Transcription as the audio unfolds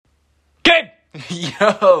Gabe!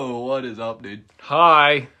 Yo, what is up, dude?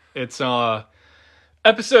 Hi, it's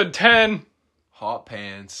episode 10 Hot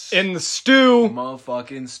pants. in the stew.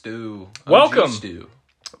 Motherfucking stew. Welcome. OG stew.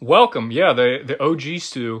 Welcome, yeah, the OG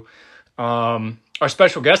stew. Our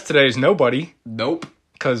special guest today is nobody, Nope.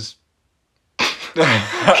 because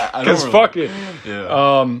I don't really- fuck it.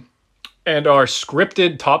 Yeah. And our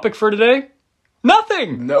scripted topic for today?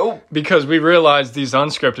 Nothing! Nope. Because we realized these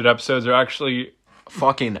unscripted episodes are actually,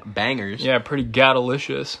 Fucking bangers. yeah, pretty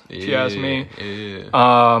gadalicious, if you ask me.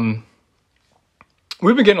 Yeah.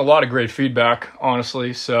 We've been getting a lot of great feedback,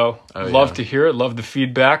 honestly, so love yeah. to hear it. Love the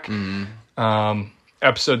feedback.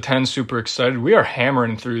 Episode 10, super excited. We are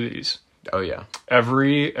hammering through these Oh, yeah.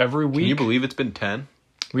 every week. Can you believe it's been 10?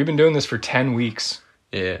 We've been doing this for 10 weeks.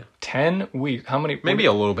 Yeah. 10 weeks. How many? Maybe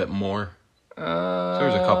a little bit more.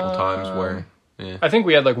 There's a couple times where, yeah. I think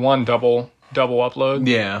we had like one double upload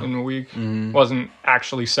Yeah. in a week. Wasn't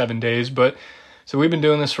actually 7 days, but so we've been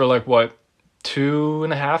doing this for like, what,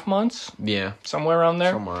 2.5 months? Yeah. Somewhere around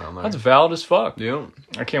there? Somewhere around there. That's valid as fuck. Yeah.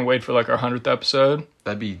 I can't wait for like our 100th episode.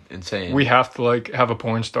 That'd be insane. We have to like have a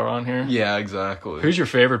porn star on here. Yeah, exactly. Who's your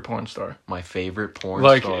favorite porn star? my favorite porn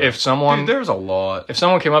Like, star? if someone- Dude, there's a lot. If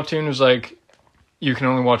someone came up to you and was like, you can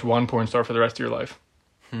only watch one porn star for the rest of your life.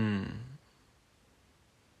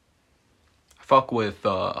 Fuck with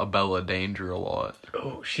Abella Danger a lot.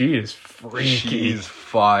 Oh, she is freaky. She's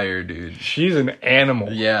fire, dude. She's an animal.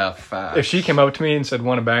 Yeah, fast. If she came up to me and said,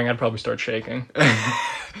 want to bang, I'd probably start shaking.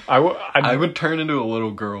 I would turn into a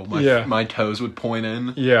little girl. My toes would point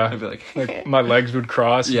in. Yeah. I'd be like, Like, my legs would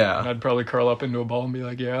cross. Yeah. And I'd probably curl up into a ball and be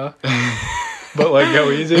like, yeah. But, like,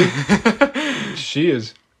 go easy. She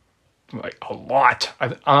is, like, a lot.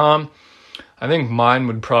 I think mine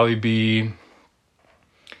would probably be...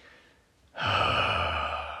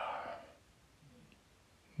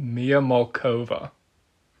 Mia Malkova.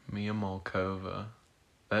 Mia Malkova.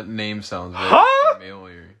 That name sounds very Huh?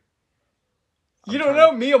 familiar. You don't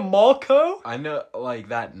know Mia Malko? I know, like,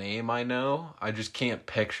 that name I know. I just can't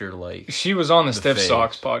picture, like... She was on the Stiff face.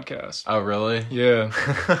 Socks podcast. Oh, really? Yeah.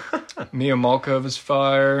 Mia Malkova's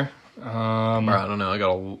fire. Or, I don't know. I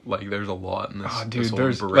got there's a lot in this. Oh, this dude,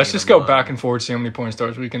 little brain let's just of go mine. back and forth, see how many porn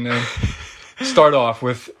stars we can name. Start off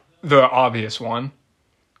with the obvious one.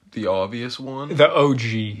 The obvious one? The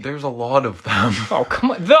OG. There's a lot of them. Oh, come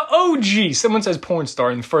on. The OG. Someone says porn star,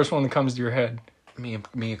 and the first one that comes to your head. Mia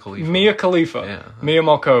Khalifa. Mia Khalifa. Yeah. Mia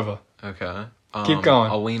Malkova. Okay. Keep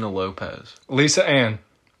going. Alina Lopez. Lisa Ann.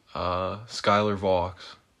 Skylar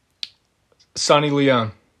Vox. Sonny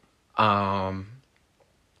Leon.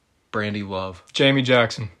 Brandy Love. Jamie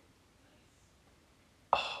Jackson.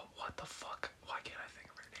 Oh, what the fuck? Why can't I think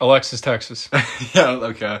of her Alexis Texas. name? Yeah,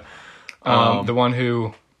 okay. The one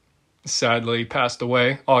who sadly passed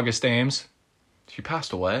away. August Ames. She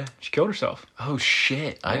passed away? She killed herself. Oh,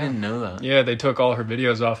 shit. I didn't know that. Yeah, they took all her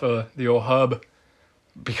videos off of the old hub.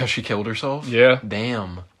 Because she killed herself? Yeah.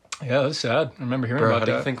 Damn. Yeah, that was sad. I remember hearing Bro, about how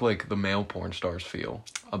do that. you think, like, the male porn stars feel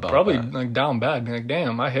about Probably that? like down bad. Be like,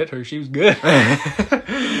 damn, I hit her. She was good.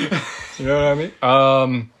 You know what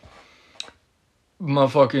I mean?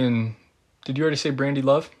 Motherfucking. Did you already say Brandy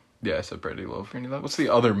Love? Yeah, I said Brandy Love. Brandy Love. What's the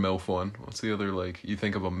other MILF one? What's the other, like, you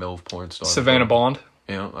think of a MILF porn star? Savannah Bond.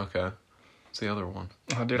 Yeah, okay. What's the other one?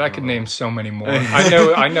 Oh, dude, I could name so many more.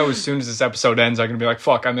 I know. As soon as this episode ends, I'm gonna be like,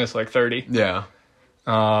 fuck, I missed like 30. Yeah.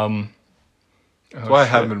 That's why I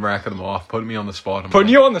haven't been racking them off. Putting me on the spot.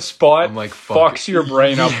 Putting you on the spot. I'm like, fuck. fucks your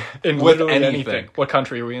brain up in With literally anything. anything. What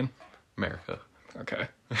country are we in? America. Okay,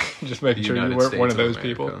 just making The sure you United weren't States one of of those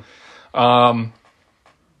America. people.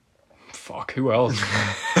 Fuck, who else?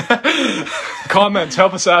 Comments,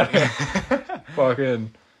 help us out here.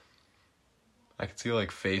 Fucking. I can see,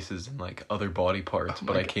 like, faces and, like, other body parts,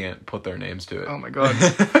 but I can't put their names to it. Oh my god.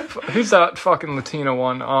 Who's that fucking Latino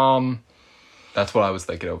one? That's what I was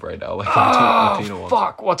thinking of right now. Like, Oh, Latino one.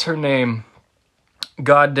 fuck, what's her name?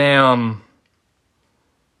 Goddamn.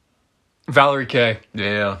 Valerie K.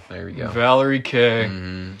 Yeah, there we go. Valerie K.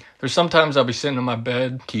 Mm-hmm. There's sometimes I'll be sitting in my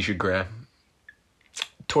bed. Keisha Graham.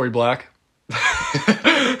 Tori Black.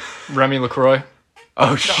 Remy LaCroix.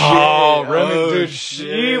 Oh, shit. Oh, Remy, dude, shit.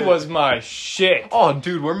 she was my shit. Oh,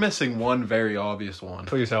 dude, we're missing one very obvious one.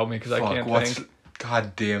 Please help me, because I can't think.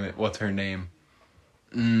 God damn it, what's her name?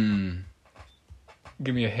 Give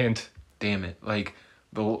me a hint. Damn it. Like,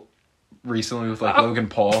 recently with, like, Logan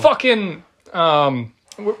Paul. Fucking,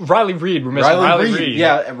 Riley Reid. We're missing Riley Reid.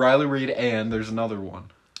 Yeah, Riley Reid, and there's another one.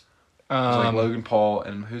 It's like Logan Paul,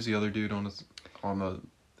 and who's the other dude on the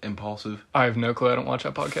Impulsive? I have no clue. I don't watch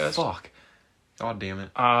that podcast. Fuck. God damn it.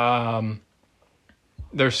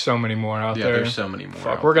 There's so many more out there. Yeah, there's so many more.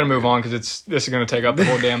 Fuck, we're gonna move on because this is gonna take up the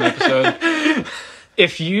whole damn episode.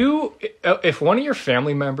 If one of your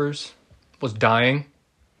family members was dying,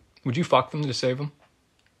 would you fuck them to save them?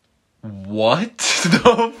 What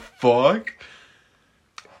the fuck?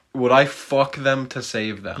 Would I fuck them to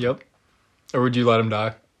save them? Yep. Or would you let them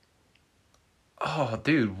die? Oh,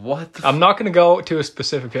 dude, what the I'm not going to go to a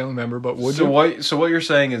specific family member, but would you? So what you're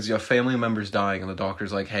saying is your family member's dying and the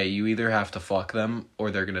doctor's like, hey, you either have to fuck them or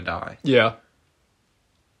they're going to die. Yeah.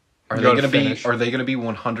 Are they going to be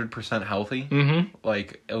 100% healthy? Mm-hmm.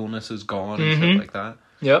 Like, illness is gone and shit like that?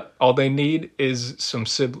 Yep. All they need is some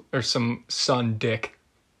son dick.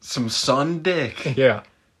 Some son dick? Yeah.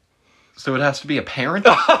 So it has to be a parent?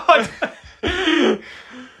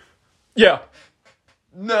 Yeah.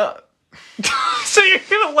 No. So you're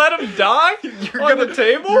gonna let him die on the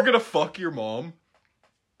table? You're gonna fuck your mom?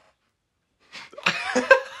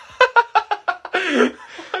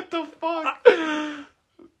 What the fuck?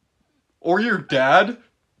 Or your dad?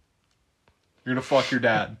 You're gonna fuck your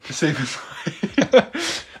dad to save his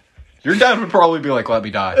life. Your dad would probably be like, let me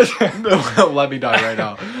die. No, let me die right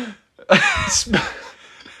now.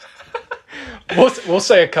 We'll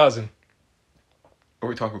say a cousin. Are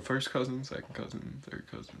we talking first cousin, second cousin, third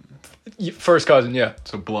cousin? First cousin, yeah.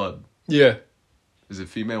 So blood. Yeah. Is it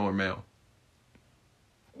female or male?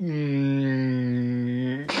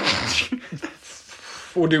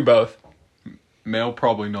 We'll do both. Male,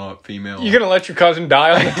 probably not. Female. You're gonna let your cousin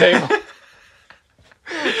die on the table?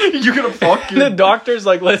 You're gonna fuck your... The doctor's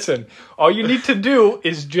like, listen, all you need to do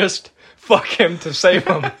is just fuck him to save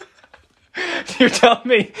him. You're telling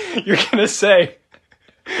me you're gonna say,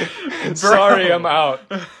 sorry, I'm out.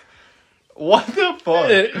 What the fuck?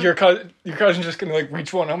 Your cousin's just gonna like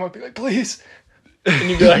reach one. I'm gonna be like, please, and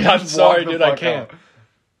you'd be like, I'm sorry, dude, I can't. Out.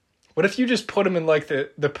 What if you just put him in like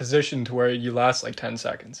the position to where you last like 10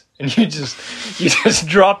 seconds and you just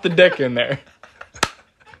drop the dick in there?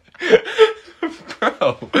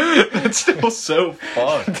 Bro, that's still so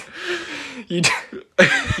fun. You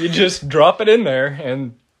just drop it in there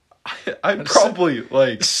and. I'd probably,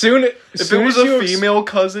 like... If it was a female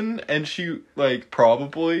cousin, and she, like,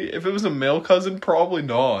 probably... If it was a male cousin, probably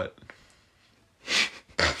not.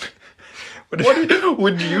 Would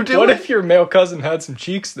you do What it? if your male cousin had some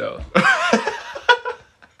cheeks, though?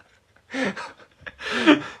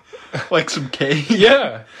 Like some cake?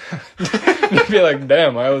 Yeah. You'd be like,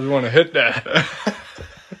 damn, I always want to hit that.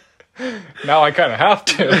 Now I kind of have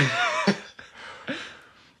to.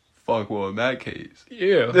 Fuck, well, in that case.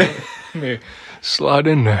 Yeah. Let me slide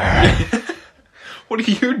in there. What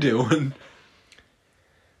are you doing?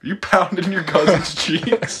 Are you pounding your cousin's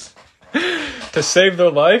cheeks? To save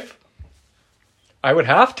their life? I would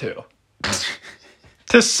have to.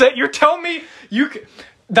 You're telling me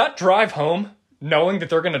that drive home, knowing that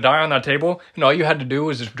they're going to die on that table, and all you had to do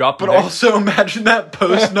was just drop the dick. Also imagine that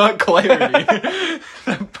post-nut clarity.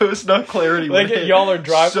 That post-nut clarity. Like, y'all are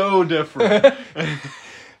driving. So different.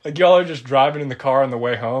 Like, y'all are just driving in the car on the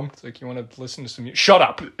way home. It's like, you want to listen to some music? Shut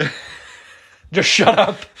up. Just shut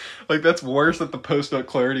up. Like, that's worse than the post-nut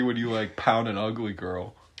clarity when you, like, pound an ugly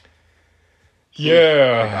girl.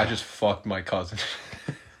 Yeah. Like, I just fucked my cousin.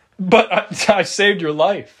 But I saved your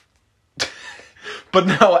life. But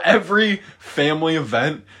now every family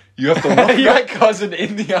event, you have to look that cousin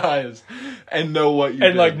in the eyes and know what you did.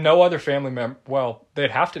 And, like, no other family member... Well, they'd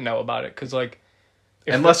have to know about it, because, like...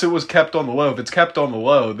 Unless it was kept on the low. If it's kept on the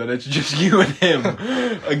low, then it's just you and him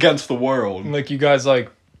against the world. Like, you guys, like,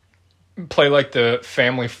 play, like, the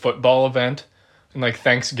family football event and, like,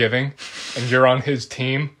 Thanksgiving, and you're on his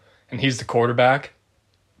team, and he's the quarterback.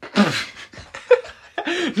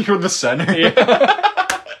 You're the center? Yeah.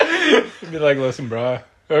 You'd be like, listen, bro.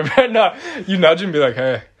 Or, no, you nudge him and be like,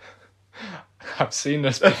 hey, I've seen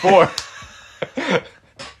this before.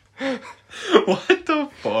 What the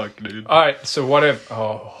fuck, dude? Alright, so what if...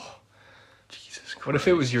 Oh. Jesus Christ. What if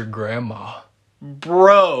it was your grandma?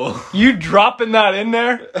 Bro. You dropping that in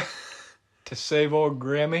there? To save old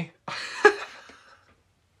Grammy?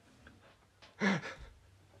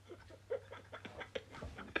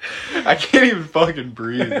 I can't even fucking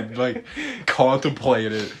breathe and, like,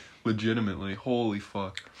 contemplate it legitimately. Holy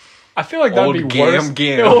fuck. I feel like that'd be worse.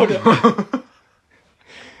 Gam.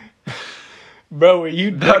 Bro, are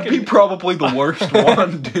you That'd be probably the worst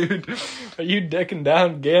one, dude. Are you dicking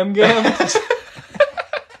down Gam Gam?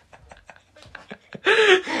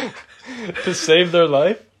 To save their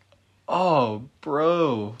life? Oh,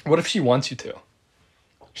 bro. What if she wants you to?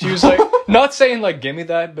 She was like, not saying like, give me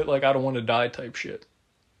that, but like, I don't want to die type shit.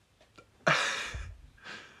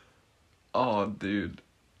 Oh, dude.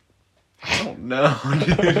 I don't know,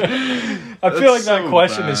 dude. I feel like that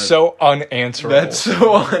question is so unanswerable. That's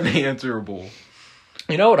so unanswerable.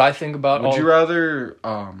 You know what I think about? Would you rather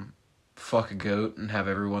fuck a goat and have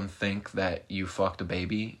everyone think that you fucked a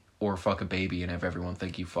baby, or fuck a baby and have everyone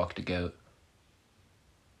think you fucked a goat?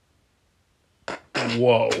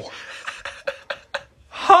 Whoa.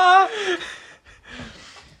 Huh?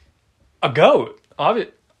 A goat. I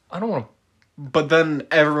don't want to... But then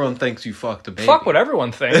everyone thinks you fucked a baby. Fuck what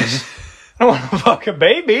everyone thinks. I don't want to fuck a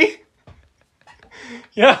baby.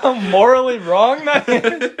 Yeah, I'm morally wrong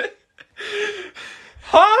then.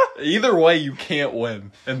 Huh? Either way, you can't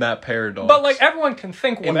win in that paradox. But like everyone can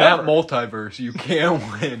think whatever. In that multiverse, you can't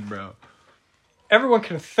win, bro. Everyone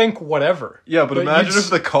can think whatever. Yeah, but imagine if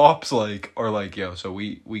the cops are like, yo, so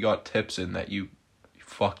we got tips in that you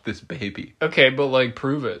fucked this baby. Okay, but like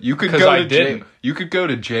prove it. You could go to jail. You could go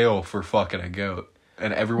to jail for fucking a goat,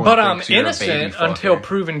 and everyone. But thinks I'm you're innocent a baby until fucker.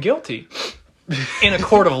 proven guilty in a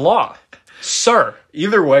court of law, sir.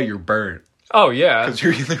 Either way, you're burnt Oh yeah. because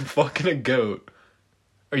you're either fucking a goat.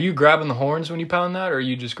 Are you grabbing the horns when you pound that, or are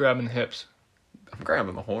you just grabbing the hips? I'm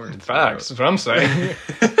grabbing the horns. Facts. That's what I'm saying.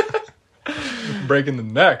 Breaking the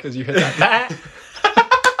neck as you hit that.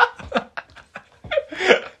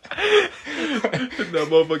 That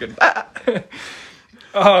motherfucking.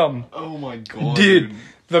 Oh my god, dude,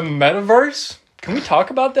 the metaverse. Can we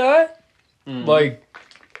talk about that? Like,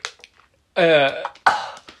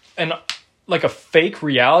 and like a fake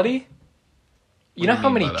reality. You know how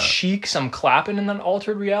many cheeks I'm clapping in that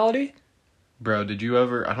altered reality? Bro, did you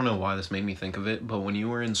ever... I don't know why this made me think of it, but when you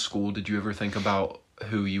were in school, did you ever think about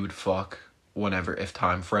who you would fuck if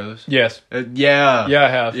time froze? Yes. Yeah. Yeah, I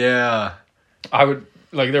have. Yeah. I would,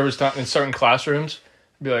 like, there was time in certain classrooms,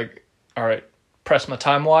 I'd be like, all right, press my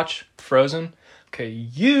time watch, frozen. Okay,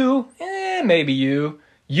 you, maybe you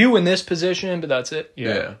in this position, but that's it.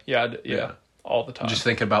 Yeah. All the time. Just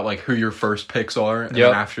thinking about like who your first picks are, and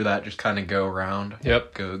then after that, just kind of go around.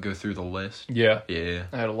 Yep. Go through the list. Yeah. Yeah.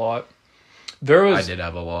 I had a lot. I did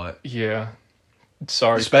have a lot. Yeah.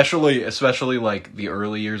 Sorry. Especially like the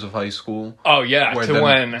early years of high school. Oh yeah. Where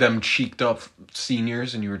them cheeked up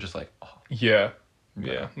seniors, and you were just like, oh. Yeah.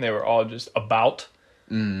 Yeah. And they were all just about.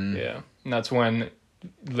 Mm. Yeah. And that's when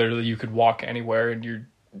literally you could walk anywhere and you're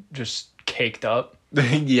just caked up.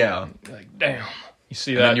 Yeah. Like, damn. You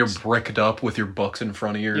see and that? And you're bricked up with your books in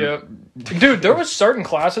front of your... Yep. Dude, there was certain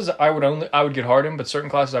classes I would get hard in, but certain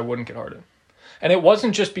classes I wouldn't get hard in. And it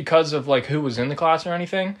wasn't just because of like who was in the class or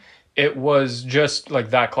anything. It was just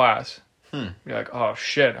like that class. You're like, oh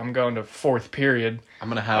shit, I'm going to fourth period.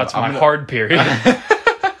 That's my hard period.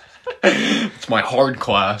 It's my hard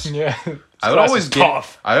class. Yeah. I would always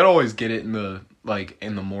get it in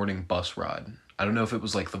the morning bus ride. I don't know if it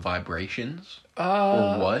was like the vibrations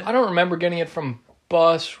or what. I don't remember getting it from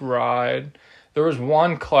bus ride. There was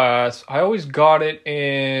one class. I always got it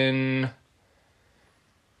in... I'm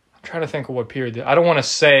trying to think of what period. I don't want to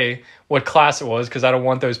say what class it was because I don't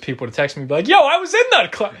want those people to text me and be like, yo, I was in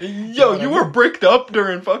that class. Yo, you were bricked up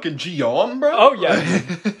during fucking Geom, bro? Oh, yeah.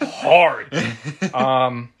 Hard.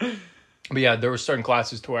 But yeah, there were certain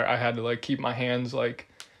classes to where I had to like keep my hands like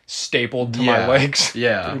stapled to my legs.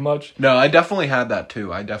 Yeah. Pretty much. No, I definitely had that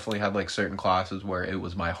too. I definitely had like certain classes where it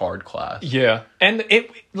was my hard class. Yeah. And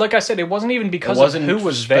it, like I said, it wasn't even because of who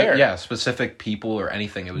was there. Yeah, specific people or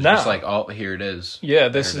anything. It was just like, oh, here it is. Yeah,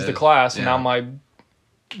 this is the class. And now my...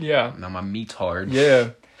 Yeah. Now my meat's hard.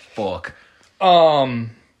 Yeah. Fuck.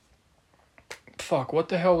 Fuck, what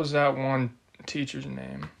the hell was that one teacher's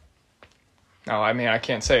name? No, I mean, I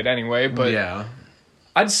can't say it anyway, but... Yeah.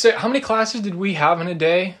 I'd say, how many classes did we have in a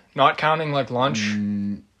day? Not counting, like, lunch?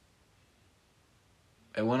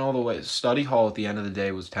 It went all the way. Study hall at the end of the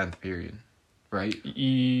day was 10th period, right?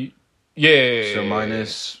 Yeah. So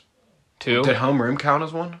minus... 2? Did homeroom count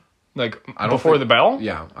as one? Like, before the bell?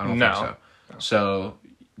 Yeah, I don't think so. So,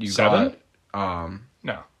 you 7? got...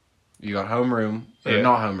 No. You got homeroom. Or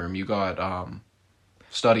not homeroom. You got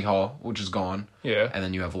study hall, which is gone. Yeah. And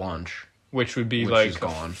then you have lunch. Which would be like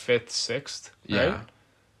 5th, 6th, right? Yeah.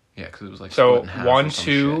 Yeah, because it was like so split in half 1,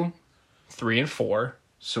 2, 3, and 4.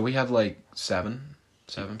 So we had like 7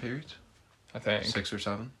 periods? I think. 6 or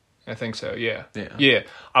 7? I think so, yeah. Yeah.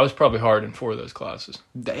 I was probably hard in 4 of those classes.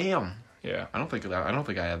 Damn. Yeah. I don't think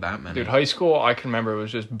I had that many. Dude, high school, I can remember it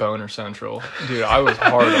was just boner central. Dude, I was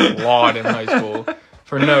hard a lot in high school.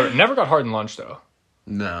 Never got hard in lunch though.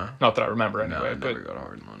 No. Not that I remember anyway. No, I but never got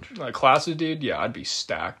hard in lunch. Like classes, dude, yeah, I'd be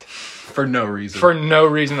stacked. For no reason.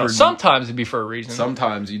 Sometimes it'd be for a reason.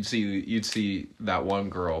 Sometimes you'd see that one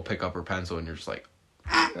girl pick up her pencil and you're just like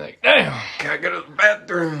damn. Can I go to the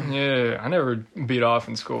bathroom? Yeah, I never beat off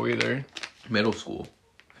in school either. Middle school.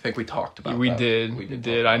 I think we talked about We that. did. We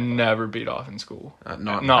did. I never beat off in school.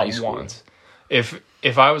 Not in high school. Once.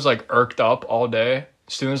 If I was like irked up all day,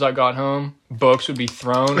 as soon as I got home, books would be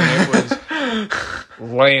thrown and it was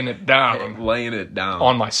laying it down Laying it down.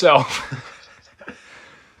 on myself.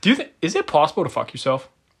 Do you think, is it possible to fuck yourself?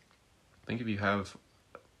 I think if you have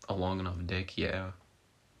a long enough dick, yeah.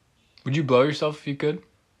 Would you blow yourself if you could?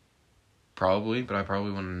 Probably, but I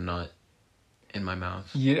probably want a nut in my mouth.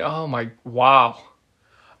 Yeah. Oh my. Wow.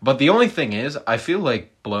 But the only thing is, I feel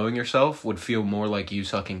like blowing yourself would feel more like you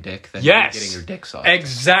sucking dick than Yes. you getting your dick sucked.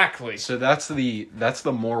 Exactly. So that's the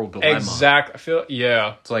moral dilemma. Exactly. I feel.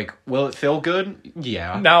 Yeah. It's like, will it feel good?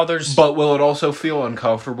 Yeah. Now there's. But will it also feel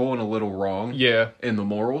uncomfortable and a little wrong? Yeah. In the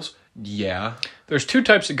morals? Yeah. There's two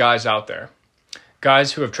types of guys out there.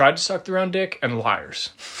 Guys who have tried to suck their own dick and liars.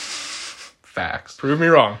 Facts. Prove me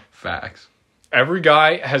wrong. Facts. Every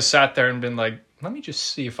guy has sat there and been like, let me just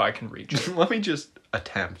see if I can reach it. Let me just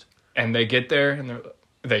attempt. And they get there and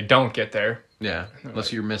they don't get there. Yeah.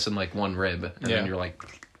 Unless you're missing like one rib. And then you're like...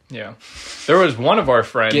 Yeah. There was one of our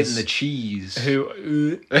friends... Getting the cheese.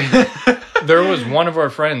 There was one of our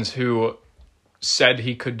friends who said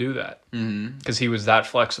he could do that. Because he was that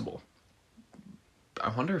flexible. I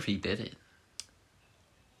wonder if he did it.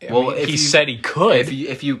 Well, he said he could.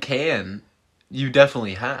 If you can, you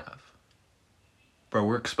definitely have. Bro,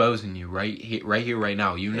 we're exposing you right here, right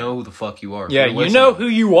now. You know who the fuck you are. Yeah, you know who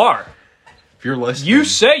you are. If you're listening. You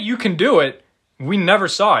say you can do it. We never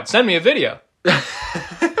saw it. Send me a video.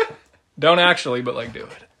 Don't actually, but like do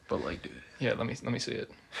it. But like, dude. Yeah, let me see it.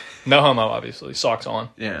 No homo, obviously. Socks on.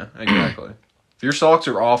 Yeah, exactly. If your socks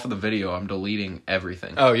are off of the video, I'm deleting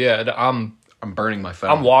everything. Oh yeah, I'm burning my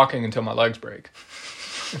phone. I'm walking until my legs break.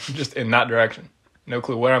 Just in that direction. No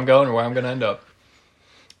clue where I'm going or where I'm going to end up.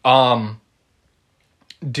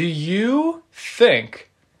 Do you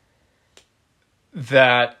think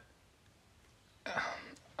that...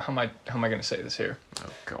 How am I going to say this here? Oh,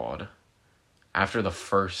 God. After the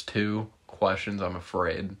first two questions, I'm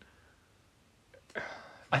afraid.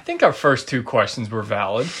 I think our first two questions were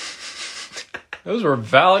valid. Those were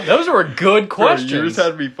valid. Those were good questions. Bro, you just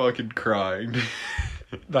had me fucking crying.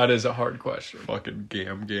 That is a hard question. Fucking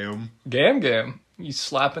gam. Gam. You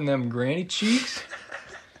slapping them granny cheeks?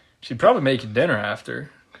 She'd probably make you dinner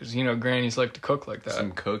after. Because, you know, grannies like to cook like that.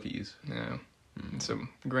 Some cookies. Yeah. Some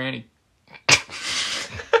granny.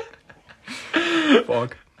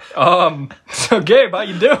 Fuck. So Gabe, how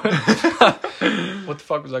you doing? What the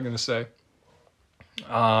fuck was I gonna say?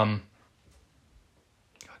 God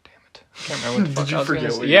damn it. I can't remember what the fuck Did you I was forget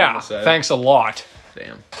gonna what say. you were Yeah, gonna say? thanks a lot.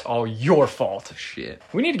 Damn. All your fault. Shit.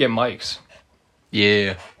 We need to get mics.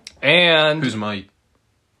 Yeah. And Who's Mike?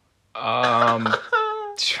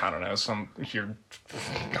 I don't know, some here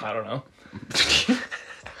I don't know.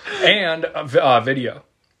 And a video.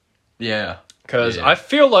 Yeah. Because I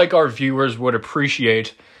feel like our viewers would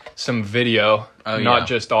appreciate some video, not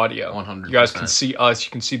just audio. 100%. You guys can see us.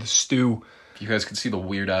 You can see the stew. You guys can see the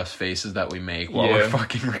weird ass faces that we make while Yeah. we're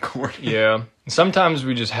fucking recording. Yeah. Sometimes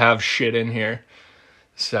we just have shit in here.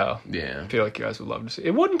 So Yeah. I feel like you guys would love to see.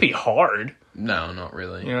 It wouldn't be hard. No, not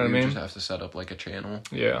really. You know what I mean? We just have to set up like a channel.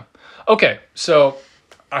 Yeah. Okay. So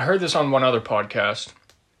I heard this on one other podcast,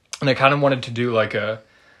 and I kind of wanted to do like a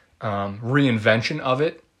reinvention of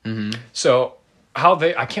it. Mm-hmm. So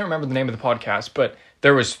I can't remember the name of the podcast, but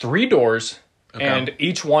there was 3 doors. Okay. And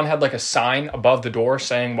each one had like a sign above the door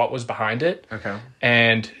saying what was behind it. Okay.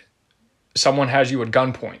 And someone has you at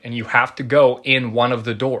gunpoint and you have to go in one of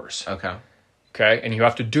the doors. Okay. Okay. And you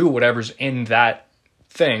have to do whatever's in that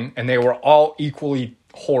thing. And they were all equally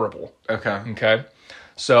horrible. Okay. Okay.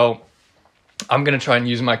 So I'm going to try and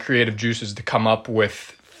use my creative juices to come up with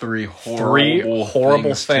 3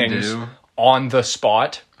 horrible things on the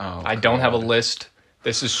spot. Oh, I don't have a list.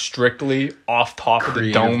 This is strictly off top of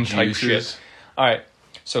the dome type shit. All right.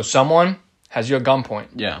 So someone has you at gunpoint.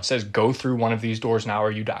 Yeah. Says go through one of these doors now or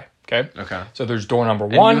you die. Okay. Okay. So there's door number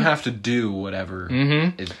 1. And you have to do whatever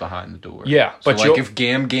is behind the door. Yeah. So but like if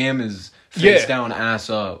Gam is face down, ass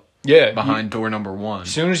up. Yeah. Behind door number 1. As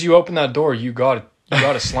soon as you open that door, you got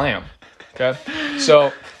to slam. Okay.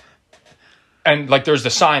 So, and like there's the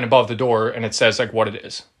sign above the door and it says like what it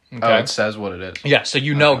is. Okay. Oh, it says what it is. Yeah, so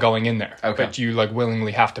you know going in there. Okay. But you like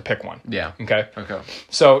willingly have to pick one. Yeah. Okay. Okay.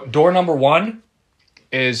 So door number 1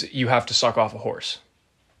 is you have to suck off a horse.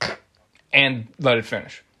 And let it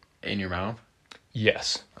finish. In your mouth?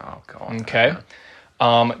 Yes. Oh, God. Okay.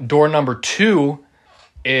 Door number 2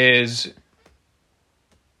 is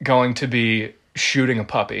going to be shooting a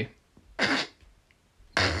puppy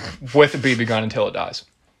with a BB gun until it dies.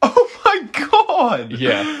 Oh my God.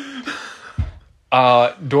 Yeah.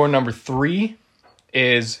 Door number 3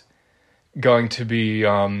 is going to be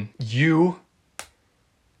you.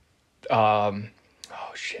 Oh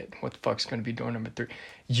shit! What the fuck's going to be door number 3?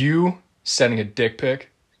 You sending a dick pic,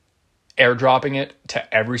 airdropping it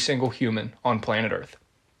to every single human on planet Earth,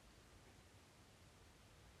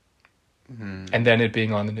 and then it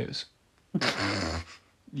being on the news.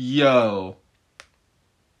 Yo.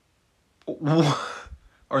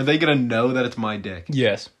 Are they gonna know that it's my dick?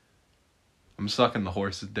 Yes. I'm sucking the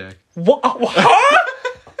horse's dick. What?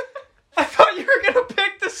 I thought you were gonna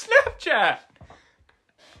pick the Snapchat.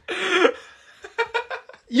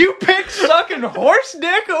 You picked sucking horse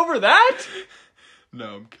dick over that?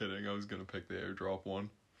 No, I'm kidding. I was gonna pick the airdrop one.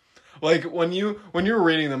 Like when you were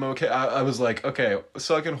reading them, okay, I was like, okay,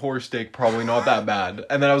 sucking horse dick, probably not that bad.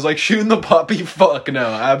 And then I was like, shooting the puppy, fuck no,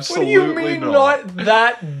 absolutely not. What do you mean not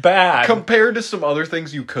that bad? Compared to some other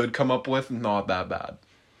things you could come up with, not that bad.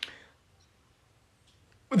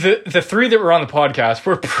 The 3 that were on the podcast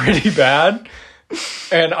were pretty bad.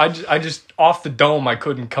 And I just, off the dome, I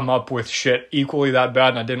couldn't come up with shit equally that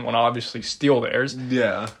bad, and I didn't want to obviously steal theirs.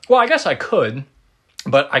 Yeah. Well, I guess I could,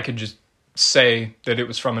 but I could just say that it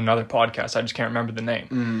was from another podcast. I just can't remember the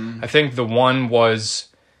name. I think the one was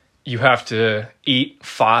you have to eat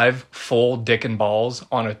 5 full dick and balls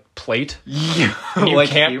on a plate. Yeah. You like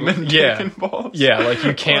can't, human dick and balls? Yeah, like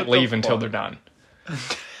you can't leave until they're done.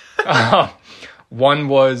 One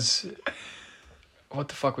was... What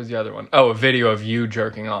the fuck was the other one? Oh, a video of you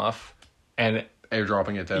jerking off. And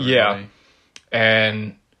airdropping it to everybody. Yeah.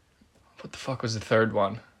 And what the fuck was the third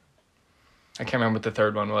one? I can't remember what the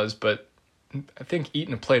third one was, but I think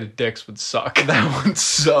eating a plate of dicks would suck. That would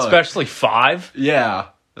suck. Especially 5. Yeah.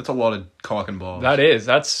 That's a lot of cock and balls.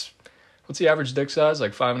 That's... What's the average dick size?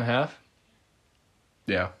 Like 5.5?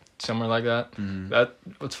 Yeah. Somewhere like that?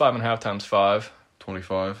 What's 5.5 times 5?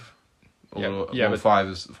 25. Yeah, but 5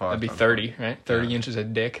 is 5. That'd be 30, right? 30 inches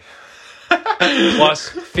of dick. Plus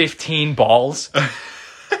 15 balls.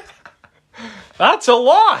 That's a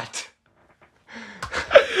lot!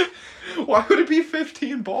 Why would it be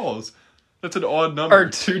 15 balls? That's an odd number. Or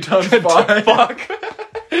 2 times 5. Fuck.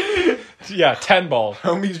 Yeah, 10 balls.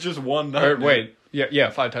 Homie's just one nut. Or wait. Yeah,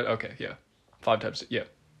 5 times. Okay, yeah. 5 times. Yeah.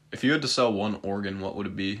 If you had to sell one organ, what would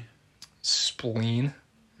it be? Spleen.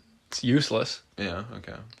 It's useless. Yeah,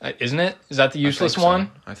 okay. Isn't it? Is that the useless so. one?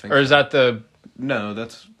 I think Or is that the... No,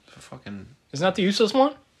 that's fucking... Isn't that the useless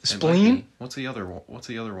one? Spleen? What's the other one? What's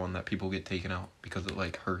the other one that people get taken out because it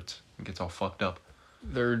like hurts and gets all fucked up?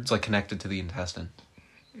 It's like connected to the intestine.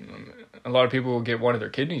 A lot of people will get one of their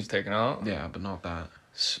kidneys taken out. Yeah, but not that.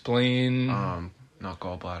 Spleen. Not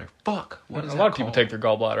gallbladder. Fuck. What is a lot of people take their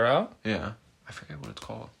gallbladder out. Yeah. I forget what it's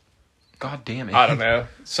called. God damn it. I don't know.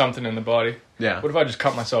 Something in the body. Yeah. What if I just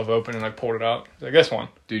cut myself open and like pulled it out? I guess one.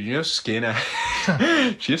 Dude, you know skin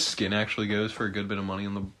skin actually goes for a good bit of money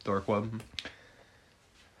on the dark web.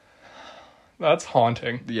 That's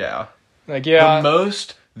haunting. Yeah. Like, yeah.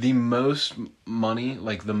 The most money,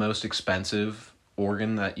 like the most expensive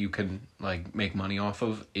organ that you can like make money off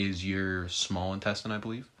of is your small intestine, I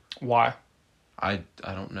believe. Why? I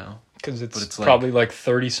don't know. Because it's probably like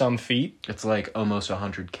 30 some feet. It's like almost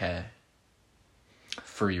 $100K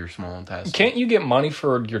for your small intestine. Can't you get money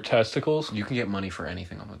for your testicles? You can get money for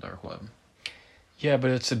anything on the dark web. Yeah,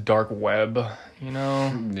 but it's a dark web, you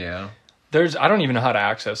know? Yeah. I don't even know how to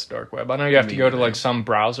access the dark web. I know you have to go to like some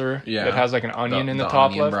browser that has like an onion in the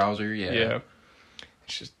top onion left. Browser, yeah.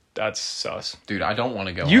 It's just, that's sus. Dude, I don't want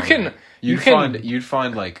to go. You'd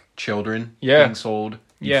find like children being sold.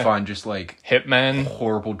 You'd find just like hitmen,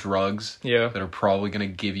 horrible drugs. Yeah. That are probably gonna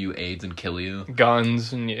give you AIDS and kill you.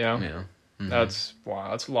 Guns and Yeah. Mm-hmm. That's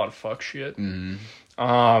a lot of fuck shit.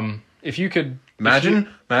 Mm-hmm. If you could imagine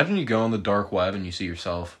you go on the dark web and you see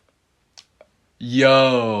yourself.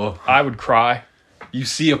 Yo, I would cry. You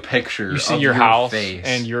see a picture. You see of your house face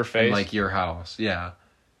and your face, and like your house. Yeah.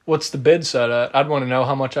 What's the bid set at? I'd want to know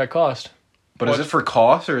how much I cost. But is it for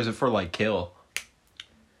cost or is it for like kill?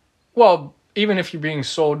 Well, even if you're being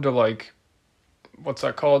sold to like, what's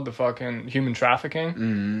that called? The fucking human trafficking.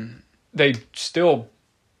 Mm-hmm. They still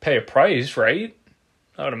pay a price, right?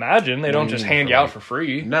 I would imagine they don't just hand you out for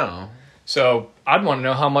free. No. So I'd want to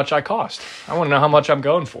know how much I cost. I want to know how much I'm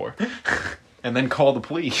going for. And then call the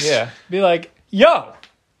police. Yeah. Be like, yo,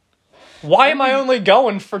 why am I only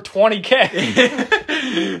going for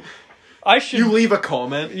 $20K? I should... You leave a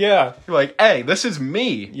comment. Yeah. You're like, hey, this is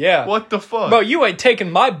me. Yeah. What the fuck? Bro, you ain't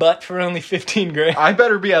taking my butt for only 15 grand. I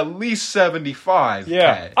better be at least 75.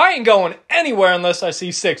 Yeah. I ain't going anywhere unless I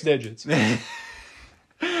see 6 digits.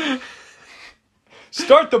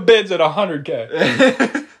 Start the bids at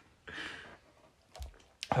 100K.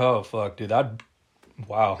 Oh, fuck, dude.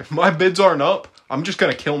 Wow. If my bids aren't up, I'm just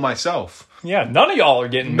gonna kill myself. Yeah, none of y'all are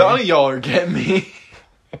getting me. None of y'all are getting me.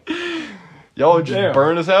 Y'all are just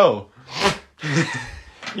burn as hell.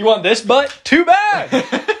 You want this butt? Too bad.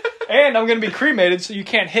 And I'm gonna be cremated, so you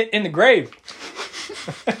can't hit in the grave.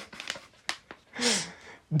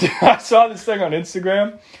 Dude, I saw this thing on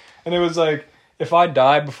Instagram, and it was like, if I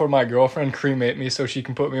die before my girlfriend, cremate me so she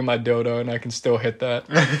can put me in my dildo and I can still hit that.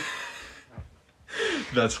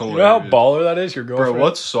 That's hilarious. You know how baller that is, your girlfriend? Bro,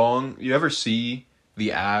 what song? You ever see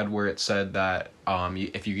the ad where it said that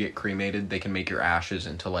if you get cremated, they can make your ashes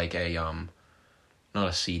into like a not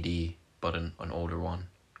a CD, but an older one,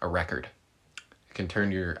 a record. It can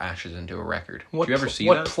turn your ashes into a record. Did you ever see that?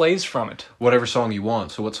 What plays from it? Whatever song you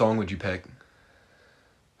want. So what song would you pick?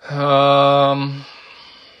 All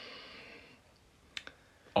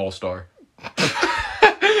Star.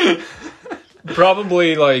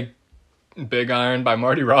 Probably like Big Iron by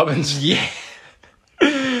Marty Robbins. Yeah.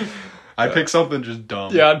 I'd pick something just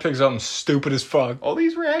dumb. Yeah, I'd pick something stupid as fuck. All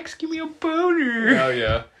these racks give me a boner. Oh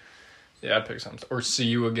yeah. Yeah, I'd pick something. Or See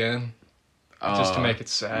You Again. Just to make it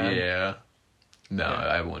sad. Yeah. No,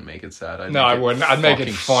 I wouldn't make it sad. I wouldn't. I'd make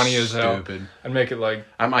it funny as hell. Stupid. I'd make it like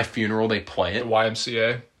at my funeral they play it. The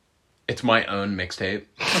YMCA. It's my own mixtape.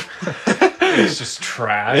 It's just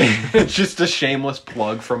trash. It's just a shameless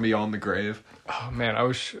plug from beyond the grave. Oh man, I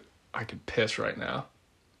wish I could piss right now.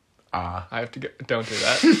 I have to get. Don't do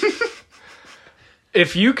that.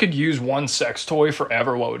 If you could use one sex toy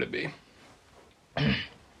forever, what would it be?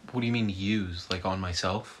 What do you mean use? Like on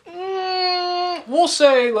myself? We'll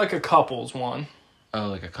say like a couple's one. Oh,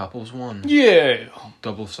 like a couple's one? Yeah.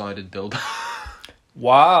 Double-sided dildo.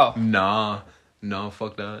 Wow. Nah. No,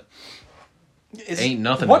 fuck that. Ain't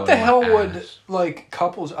nothing. What the hell would like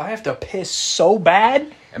couples? I have to piss so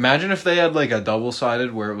bad. Imagine if they had like a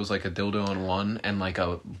double-sided where it was like a dildo on one and like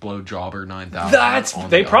a blow jobber 9000.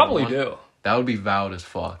 They probably do. That would be vowed as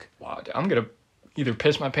fuck. Wow, I'm gonna either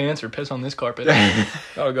piss my pants or piss on this carpet. That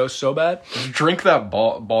would go so bad. Just drink that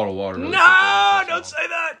bottle of water. Really No, don't say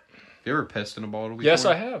that. You ever pissed in a bottle before? Yes,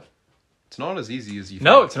 I have. It's not as easy as you think.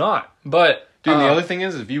 No, it's not. But dude, the other thing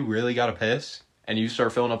is, if you really gotta piss and you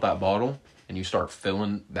start filling up that bottle and you start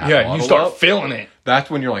filling that bottle you start up, filling it. That's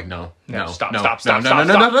when you're like, no, stop.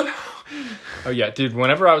 Oh yeah, dude.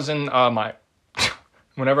 Whenever I was in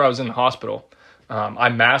whenever I was in the hospital, I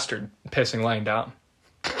mastered pissing laying down.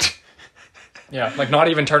 Yeah, like not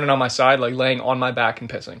even turning on my side, like laying on my back and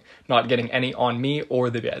pissing, not getting any on me or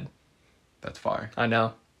the bed. That's fire. I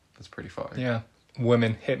know. That's pretty fire. Yeah.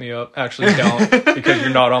 Women, hit me up. Actually, don't, because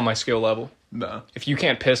you're not on my skill level. No. If you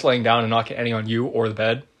can't piss laying down and not get any on you or the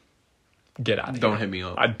bed, get out of here. Don't hit me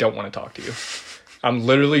up. I don't want to talk to you. I'm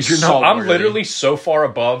literally I'm literally so far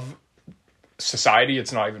above society,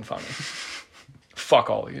 it's not even funny.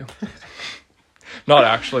 Fuck all of you. Not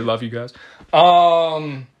actually. Love you guys.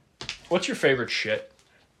 What's your favorite shit?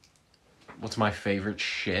 What's my favorite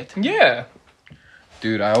shit? Yeah.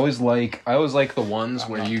 Dude, I always like the ones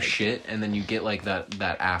where you shit and then you get like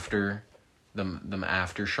that after them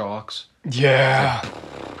aftershocks. Yeah.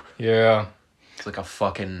 Yeah. It's like a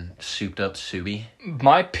fucking souped up subi.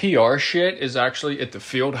 My PR shit is actually at the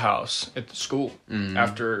field house at the school.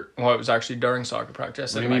 After, it was actually during soccer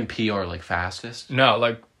practice. What do you mean PR, like fastest? No,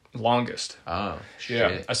 like longest. Oh,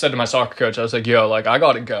 shit. Yeah. I said to my soccer coach, I was like, yo, like I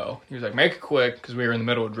gotta go. He was like, make it quick, because we were in the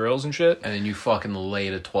middle of drills and shit. And then you fucking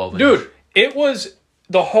laid a 12-inch. Dude, it was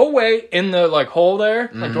the whole way in the like hole there,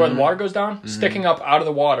 like where the water goes down, sticking up out of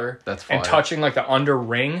the water. That's fire. And touching like the under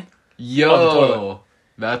ring. Yo. Of the toilet.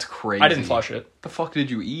 That's crazy. I didn't flush it. The fuck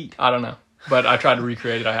did you eat? I don't know. But I tried to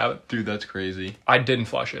recreate it. I haven't. Dude, that's crazy. I didn't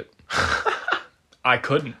flush it. I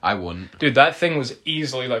couldn't. I wouldn't. Dude, that thing was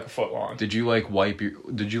easily like a foot long. Did you like wipe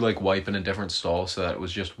in a different stall so that it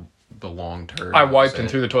was just the long turd? I wiped and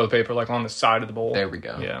threw the toilet paper like on the side of the bowl. There we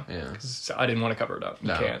go. Yeah. Yeah. 'Cause I didn't want to cover it up. You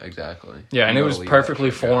can't. Exactly. Yeah, and it was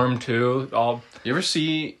perfectly formed too. You ever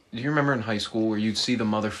see, do you remember in high school where you'd see the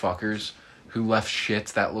motherfuckers who left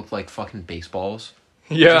shits that looked like fucking baseballs?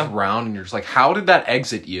 Yeah. Just round, and you're just like, how did that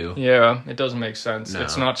exit you? Yeah, it doesn't make sense. No.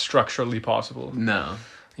 It's not structurally possible. No.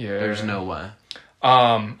 Yeah. There's no way.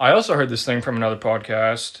 I also heard this thing from another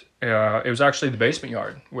podcast. It was actually The Basement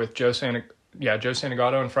Yard with Joe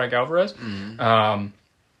Santagato and Frank Alvarez.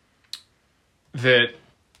 That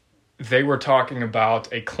they were talking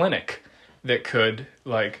about a clinic that could,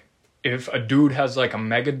 like, if a dude has like a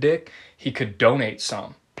mega dick, he could donate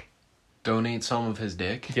some. Donate some of his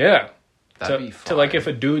dick? Yeah. That'd be fun. To like if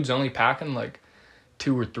a dude's only packing like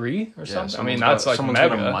 2 or 3 or something. I mean, that's like someone's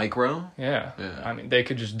mega. got a micro? Yeah. I mean, they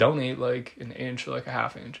could just donate like an inch or like a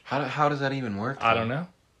half inch. How does that even work? I don't know.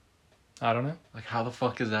 Like, how the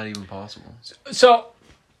fuck is that even possible? So,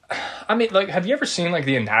 I mean, like, have you ever seen like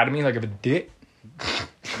the anatomy like of a dick?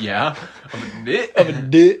 Yeah. Of a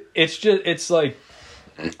dick. It's just, it's like,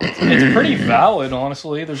 it's pretty valid,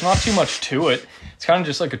 honestly. There's not too much to it. It's kind of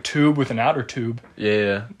just like a tube with an outer tube.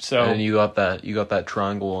 Yeah. So and you got that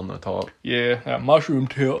triangle on the top. Yeah, that mushroom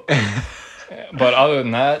tip. But other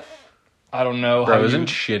than that, I don't know. Bro, isn't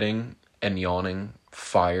shitting and yawning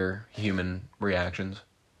fire human reactions?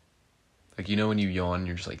 Like, you know, when you yawn,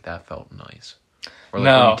 you're just like, that felt nice. Or like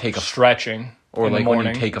no, when you take stretching. Or in like the morning.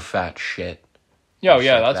 when you take a fat shit. Yeah,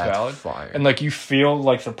 yeah, like, that's valid. Fire. And like you feel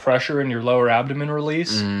like the pressure in your lower abdomen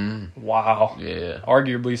release. Wow. Yeah.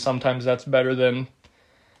 Arguably, sometimes that's better than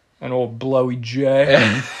an old blowy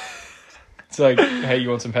J. It's like, hey, you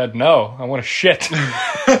want some head? No, I want a shit.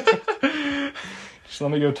 Just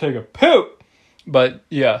let me go take a poop. But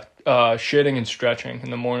yeah, shitting and stretching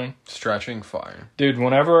in the morning. Stretching, fire. Dude,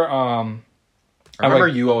 whenever I remember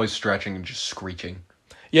you always stretching and just screeching.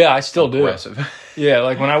 Yeah, I still Aggressive. do. Yeah,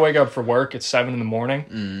 like when I wake up for work at 7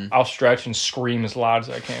 a.m, I'll stretch and scream as loud as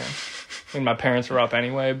I can. I mean, my parents are up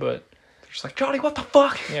anyway, but They're just like, Johnny, what the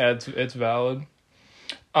fuck? yeah, it's valid.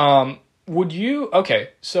 Would you?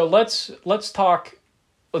 Okay, so let's talk.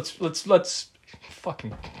 Let's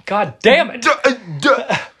fucking god damn it.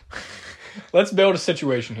 Let's build a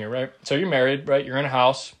situation here, right? So you're married, right? You're in a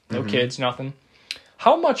house, no kids, nothing.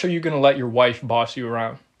 How much are you gonna let your wife boss you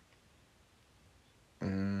around?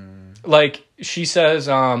 Like she says,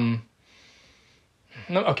 no,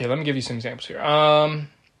 okay, let me give you some examples here.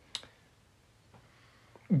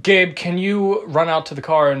 Gabe, can you run out to the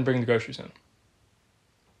car and bring the groceries in?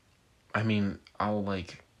 I mean, I'll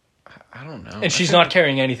like, I don't know. And she's not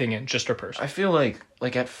carrying anything in, just her purse. I feel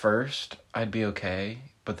like at first I'd be okay,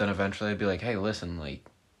 but then eventually I'd be like, hey, listen, like,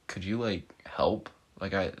 could you like help?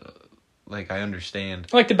 Like I understand.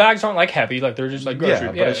 Like the bags aren't like heavy, like they're just like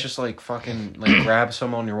groceries. Yeah, but it's just like fucking like grab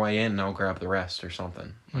some on your way in and I'll grab the rest or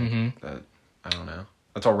something. Like that, I don't know.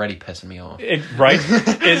 That's already pissing me off. Right?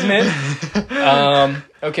 Isn't it?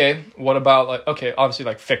 Okay, what about like, okay, obviously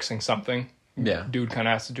like fixing something. Yeah. Dude kind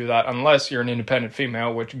of has to do that unless you're an independent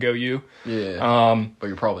female, which go you. Yeah. But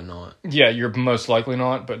you're probably not. Yeah, you're most likely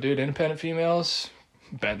not, but dude, independent females,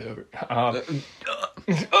 bend over.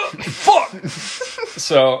 Fuck!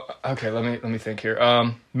 So, okay, let me think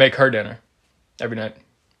here. Make her dinner every night.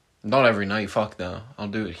 Not every night, fuck no. I'll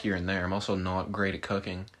do it here and there. I'm also not great at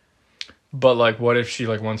cooking. But like, what if she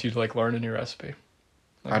like wants you to like learn a new recipe?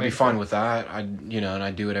 Like, I'd be fine with that. And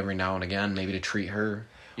I do it every now and again, maybe to treat her.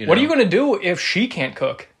 What are you gonna do if she can't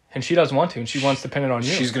cook and she doesn't want to and she wants to pin it on you?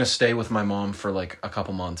 She's gonna stay with my mom for like a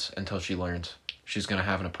couple months until she learns. She's gonna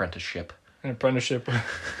have an apprenticeship. An apprenticeship.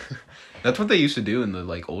 That's what they used to do in the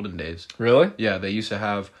like olden days. Really? Yeah, they used to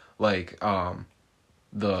have like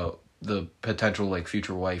the potential like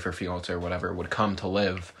future wife or fiance or whatever would come to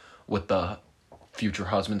live with the future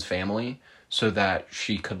husband's family so that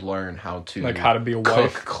she could learn how to like how to be a cook,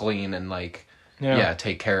 wife, clean, and like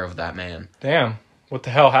take care of that man. Damn, what the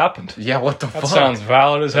hell happened? Yeah, what the fuck? That sounds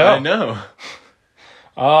valid as hell. I know.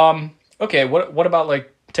 Okay, what about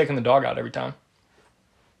like taking the dog out every time?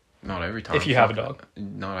 Not every time. If you have a dog.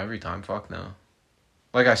 Not every time. Fuck no.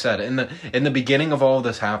 Like I said, in the beginning of all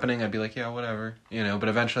this happening, I'd be like, yeah, whatever, But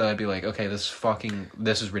eventually, I'd be like, okay, this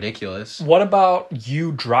is ridiculous. What about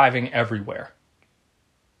you driving everywhere?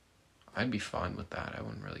 I'd be fine with that. I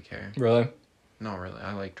wouldn't really care. Really? Not really.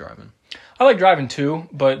 I like driving. I like driving too,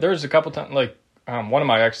 but there's a couple times like one of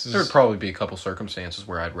my exes. There'd probably be a couple circumstances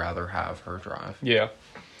where I'd rather have her drive. Yeah,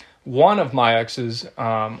 one of my exes,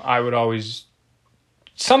 I would always.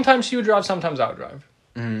 Sometimes she would drive, sometimes I would drive.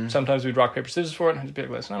 Mm-hmm. Sometimes we'd rock paper scissors for it, and I'd just be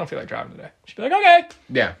like, "Listen, I don't feel like driving today." She'd be like, "Okay."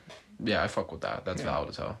 Yeah, I fuck with that. That's valid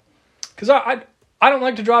as hell. Because I don't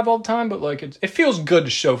like to drive all the time, but like it feels good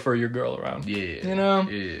to chauffeur your girl around. Yeah, Yeah.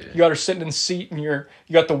 You got her sitting in the seat, and you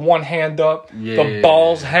got the one hand up, the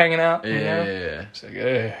balls hanging out. Yeah, It's like,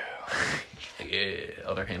 yeah.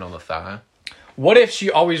 Other hand on the thigh. What if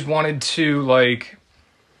she always wanted to like,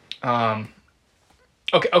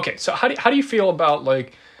 Okay. So how do you feel about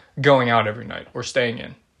like going out every night or staying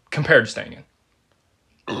in compared to staying in?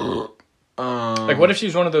 Like, what if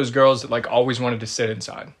she's one of those girls that like always wanted to sit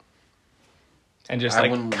inside and just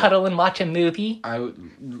like cuddle and watch a movie? I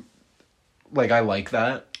like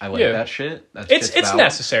that. I like that shit. It's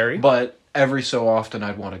necessary, but every so often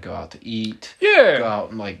I'd want to go out to eat. Yeah, go out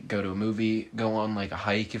and like go to a movie, go on like a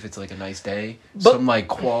hike if it's like a nice day. Some like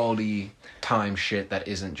quality time shit that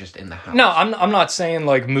isn't just in the house. No, I'm not saying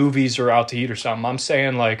like movies or out to eat or something. I'm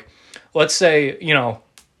saying like, let's say,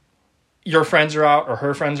 your friends are out or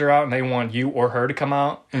her friends are out and they want you or her to come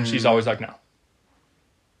out and she's always like, no.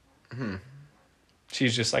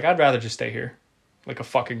 She's just like, I'd rather just stay here. like a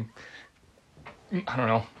fucking, I don't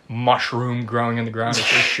know, mushroom growing in the ground or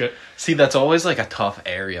some shit. See, that's always like a tough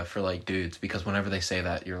area for like dudes because whenever they say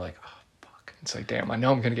that, you're like, oh fuck. It's like, damn, I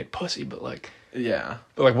know I'm gonna get pussy, but like, yeah.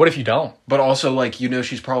 what if you don't? But also, like,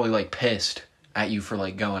 she's probably like pissed at you for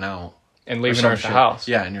like going out and leaving her at the house.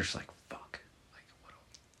 Yeah, and you're just like, fuck. Like, what?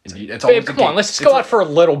 It's babe, come on, let's just go out for a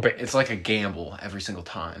little bit. It's like a gamble every single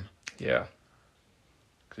time. Yeah.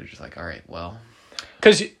 Because you're just like, all right, well.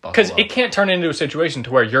 Because it can't turn into a situation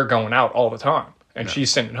to where you're going out all the time and she's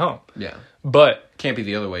sitting at home. Yeah. But. Can't be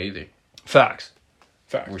the other way either. Facts.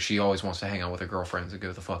 Where she always wants to hang out with her girlfriends and go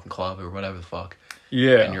to the fucking club or whatever the fuck.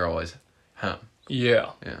 Yeah. And you're always home.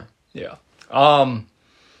 Yeah. Yeah.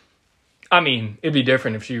 I mean, it'd be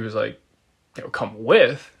different if she was like, come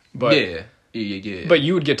with. But yeah. But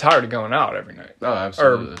you would get tired of going out every night. Oh,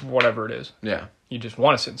 absolutely. Or whatever it is. Yeah. You just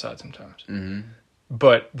want to sit inside sometimes. Mm-hmm.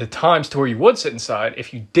 But the times to where you would sit inside,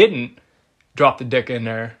 if you didn't drop the dick in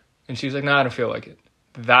there, and she was like, nah, I don't feel like it.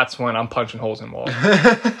 That's when I'm punching holes in walls. You're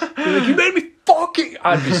like, you made me fucking...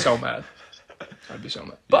 I'd be so mad.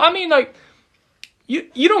 But I mean, like,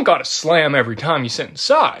 you don't got to slam every time you sit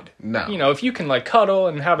inside. No. You know, if you can, like, cuddle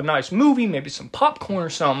and have a nice movie, maybe some popcorn or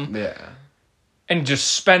something. Yeah. And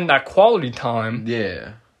just spend that quality time.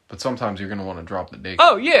 Yeah. But sometimes you're going to want to drop the dick.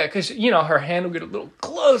 Oh, yeah, because, her hand will get a little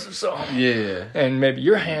close or something. Yeah. And maybe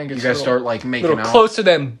your hand gets you guys start, like, making out. A little closer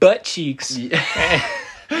than butt cheeks. Yeah.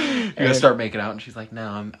 You're going to start making out, and she's like,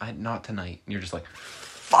 no, I'm not tonight. And you're just like,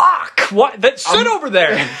 fuck! What? Sit over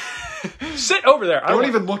there. Sit over there. Don't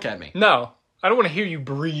even look at me. No. I don't want to hear you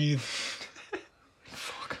breathe.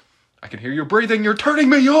 Fuck. I can hear you breathing. You're turning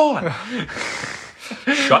me on.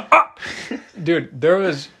 Shut up. Dude, there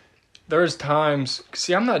was times...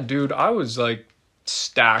 See, I'm that dude. I was, like,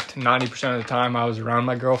 stacked 90% of the time I was around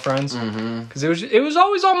my girlfriends. Because it was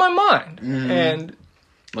always on my mind. Mm-hmm. And...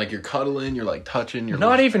 Like, you're cuddling, you're, like, touching. You're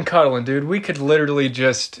not even cuddling, dude. We could literally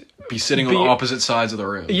just... Be sitting on the opposite sides of the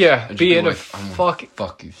room. Yeah, be in like,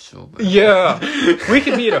 fuck you so bad. Yeah. We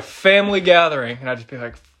could be at a family gathering, and I'd just be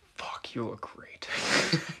like, fuck, you look great.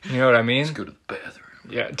 You know what I mean? Let's go to the bathroom.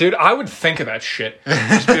 Yeah, dude, I would think of that shit.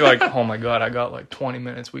 Just be like, oh my god, I got like 20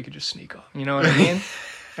 minutes, we could just sneak off. You know what I mean?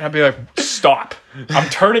 And I'd be like, stop. I'm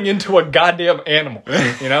turning into a goddamn animal,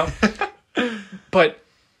 you know? But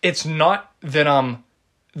it's not that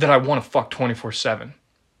I want to fuck 24/7.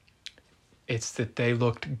 It's that they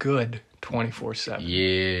looked good 24/7.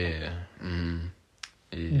 Yeah.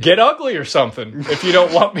 Yeah. Get ugly or something if you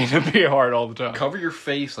don't want me to be hard all the time. Cover your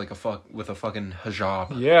face like with a fucking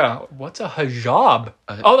hijab. Yeah. What's a hijab?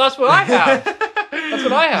 Oh, that's what I have. That's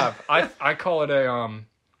what I have. I call it a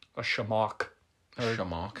shamak.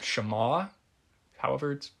 Shamak? Shama?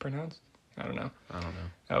 However it's pronounced. I don't know.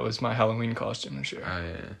 That was my Halloween costume this year. Oh,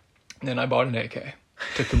 yeah. Then I bought an AK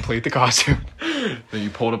to complete the costume. Then you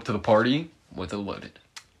pulled up to the party with it loaded.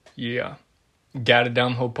 Yeah. Gatted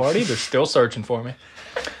down the whole party. They're still searching for me.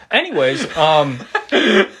 Anyways,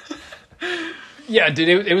 yeah,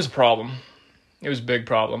 dude, it was a problem. It was a big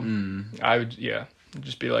problem. I would,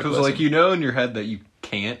 just be like... Because, like, you know in your head that you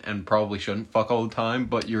can't and probably shouldn't fuck all the time,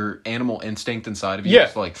 but your animal instinct inside of you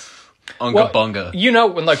is like, unga bunga. You know,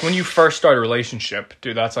 when you first start a relationship,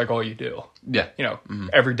 dude, that's like all you do. Yeah. You know,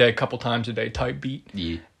 every day, couple times a day type beat.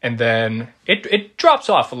 Yeah. And then it drops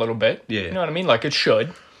off a little bit. Yeah. You know what I mean? Like, it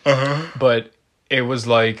should. But it was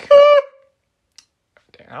like...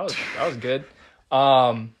 Damn, that was good.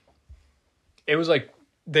 It was like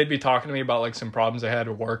they'd be talking to me about like some problems they had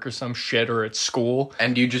at work or some shit or at school,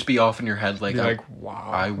 and you'd just be off in your head like, wow,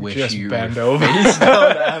 I wish just you bend over.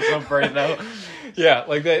 Right now. Yeah,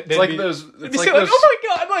 like it's like those. It's like those, oh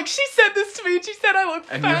my god! Like she said this to me. And she said I look.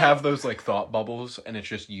 And fat. You have those like thought bubbles, and it's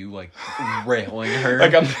just you like railing her.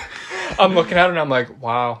 Like I'm looking at her and I'm like,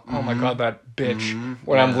 wow, oh my god, that bitch.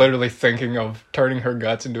 When I'm literally thinking of turning her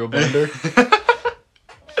guts into a blender.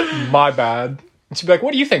 My bad. And she'd be like,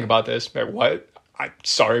 what do you think about this? Like, what?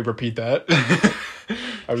 Sorry, repeat that.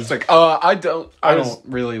 I was like, I don't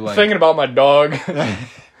really like... Thinking about my dog.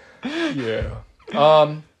 Yeah.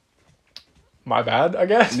 My bad, I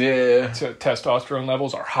guess. Yeah. Testosterone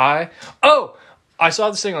levels are high. Oh, I saw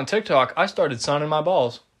this thing on TikTok. I started sunning my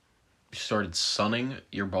balls. You started sunning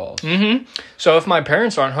your balls? Mm-hmm. So if my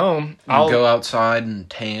parents aren't home, I'll go outside and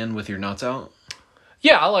tan with your nuts out?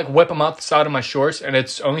 Yeah, I'll like whip them out the side of my shorts, and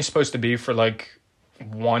it's only supposed to be for like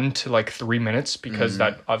 1 to like 3 minutes because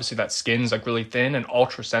that obviously that skin's like really thin and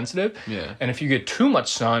ultra sensitive. Yeah. And if you get too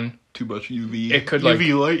much sun, too much UV, it could like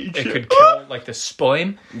UV light, it could kill like the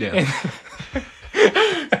sperm. Yeah.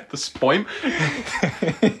 The sperm.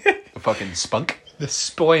 The fucking spunk. The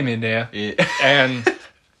sperm in there. Yeah. And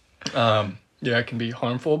yeah, it can be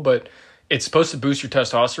harmful, but it's supposed to boost your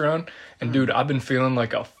testosterone. And dude, I've been feeling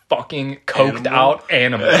like a fucking coked out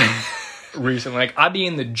animal recently. Like, I'd be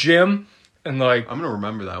in the gym and like... I'm gonna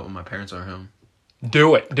remember that when my parents are home.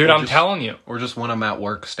 Do it. Dude, I'm telling you. Or just when I'm at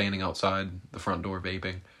work standing outside the front door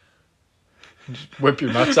vaping. Just whip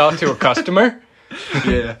your nuts out to a customer.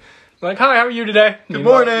 Yeah. Like, hi, how are you today? Good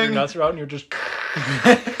morning. Your nuts are out and you're just...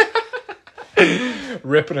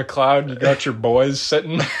 ripping a cloud and you got your boys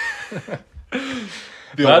sitting...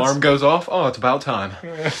 The alarm goes off. Oh, it's about time.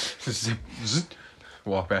 Zip, zip.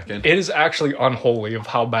 Walk back in. It is actually unholy of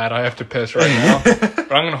how bad I have to piss right now.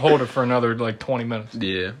 But I'm going to hold it for another, like, 20 minutes.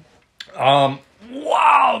 Yeah.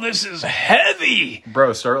 Wow, this is heavy.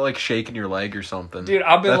 Bro, start, like, shaking your leg or something. Dude,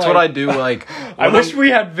 I've been That's like... what I do, like... I wish we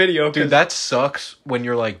had video. Dude, that sucks when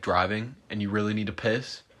you're, like, driving and you really need to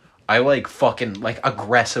piss. I, like, fucking, like,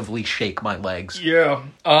 aggressively shake my legs. Yeah.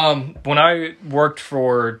 When I worked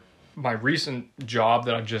for... my recent job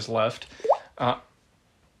that I just left,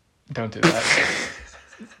 don't do that.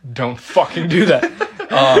 Don't fucking do that.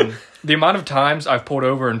 The amount of times I've pulled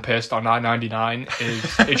over and pissed on I-99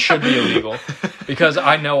 it should be illegal, because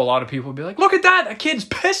I know a lot of people would be like, look at that kid's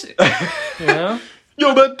pissing, you know?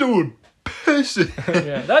 Yo, that dude pissing.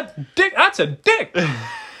 Yeah, that's a dick.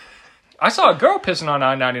 I saw a girl pissing on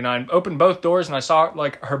I-99, opened both doors, and I saw,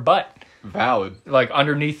 like, her butt. Valid. Like,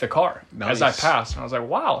 underneath the car. Nice. As I passed. And I was like,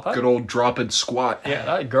 wow. Good old drop and squat. Yeah,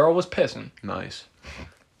 that girl was pissing. Nice.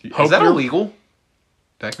 Hope Is that you're- illegal?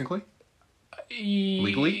 Technically?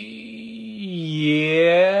 Legally?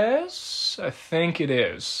 Yes, I think it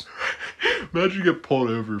is. Imagine you get pulled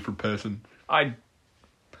over for pissing. You're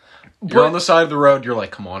But- on the side of the road, you're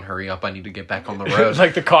like, come on, hurry up, I need to get back on the road.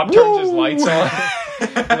 Like, the cop turns his lights on.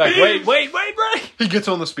 You're like, wait, break. He gets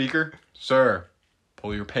on the speaker. Sir,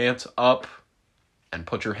 pull your pants up and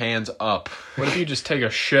put your hands up. What if you just take a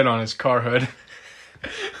shit on his car hood?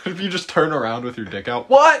 If you just turn around with your dick out.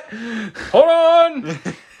 What? Hold on!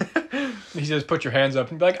 He says, put your hands up.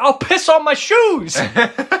 And be like, I'll piss on my shoes!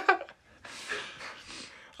 I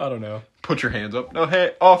don't know. Put your hands up. No,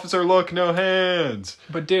 hey, officer, look, no hands.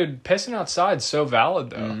 But dude, pissing outside's so valid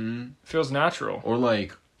though. Mm-hmm. Feels natural. Or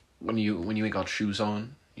like when you ain't got shoes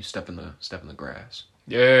on, you step in the grass.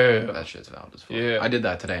 Yeah. That shit's valid as fuck. Yeah. I did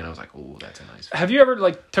that today and I was like, oh, that's a nice. Have you ever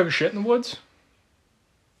like took a shit in the woods?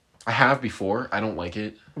 I have before. I don't like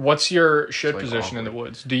it. What's your shit like position in the awkward.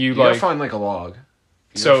 woods? Do you gotta like find like a log.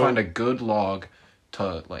 You So- gotta find a good log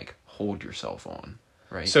to like hold yourself on,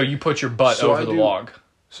 right? so you put your butt So over I the do- log?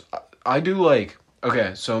 I do like,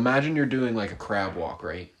 okay, so imagine you're doing like a crab walk,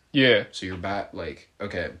 right? Yeah. So your back, like,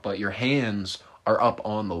 okay, but your hands are up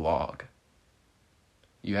on the log.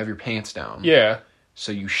 You have your pants down. Yeah.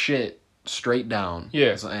 So you shit straight down.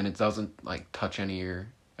 Yeah. And it doesn't like touch any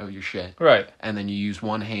of your shit. Right. And then you use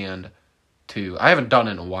one hand to, I haven't done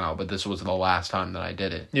it in a while, but this was the last time that I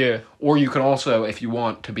did it. Yeah. Or you can also, if you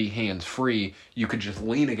want to be hands free, you could just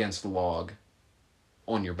lean against the log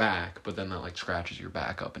on your back, but then that like scratches your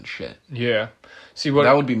back up and shit. Yeah. See what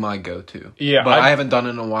That would be my go-to. Yeah, But I haven't done it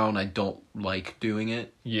in a while and I don't like doing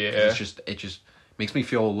it. Yeah. It just makes me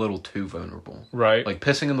feel a little too vulnerable. Right. Like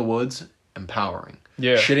pissing in the woods, empowering.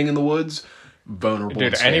 Yeah. Shitting in the woods, vulnerable. Dude,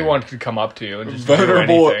 and scared. anyone could come up to you and just vulnerable,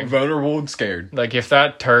 do anything. vulnerable and scared. Like if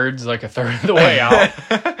that turd's like a third of the way out,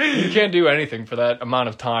 you can't do anything for that amount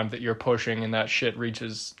of time that you're pushing and that shit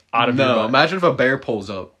reaches out of your No, butt. imagine if a bear pulls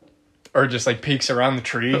up. Or just like peeks around the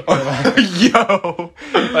tree. Yo,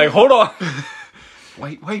 Like, hold on.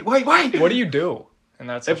 wait. What do you do in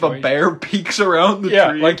that If situation? a bear peeks around the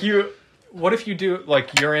tree? like what if you do,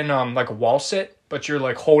 like, you're in, like, a wall sit, but you're,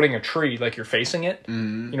 like, holding a tree, like, you're facing it?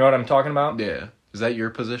 Mm-hmm. You know what I'm talking about? Yeah. Is that your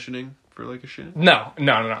positioning for, like, a shit? No.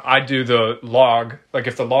 I do the log. Like,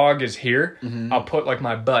 if the log is here, I'll put, like,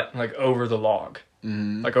 my butt, like, over the log.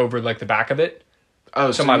 Mm-hmm. Like, over, like, the back of it.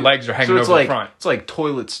 Oh, So my legs are hanging it's over like, the front. It's like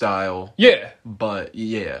toilet style, Yeah. but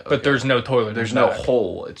yeah. But there's no toilet. There's in no the back.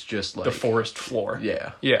 hole. It's just like The forest floor.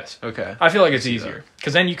 Yeah. Yes. Okay. I feel like it's easier.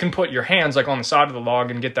 Because then you can put your hands, like, on the side of the log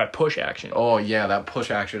and get that push action. Oh yeah, that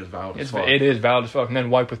push action is valid as fuck. It is valid as fuck. And then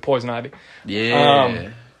wipe with poison ivy.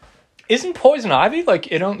 Yeah. Isn't poison ivy, like,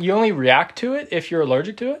 you only react to it if you're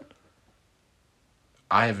allergic to it?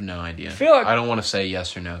 I have no idea. feel like- I don't want to say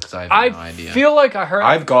yes or no because I have no I idea. feel like I heard...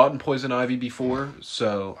 I've gotten poison ivy before,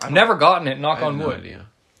 so I've never gotten it, I knock have on no wood. idea.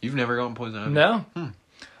 You've never gotten poison ivy? No.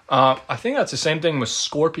 I think that's the same thing with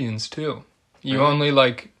scorpions, too. You Really? only,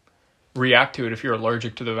 like, react to it if you're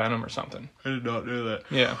allergic to the venom or something. I did not know that.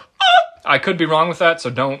 Yeah. I could be wrong with that, so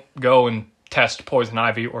don't go and test poison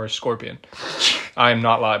ivy or a scorpion. I am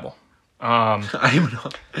not liable. I am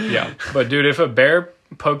not. Yeah. But, dude, if a bear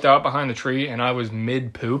poked out behind the tree and I was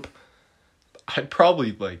mid-poop, I'd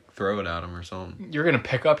probably like throw it at him or something. You're gonna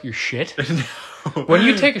pick up your shit? No. When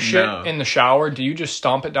you take a shit No. in the shower, do you just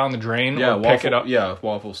stomp it down the drain Yeah, or pick it up? Yeah,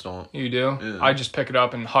 waffle stomp. You do? Yeah. I just pick it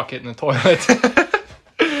up and huck it in the toilet.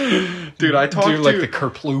 Dude, I talked do to like the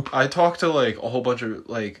kerploop. I talked to like a whole bunch of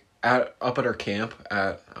like up at our camp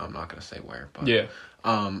at I'm not gonna say where, but Yeah.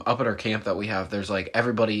 up at our camp that we have, there's like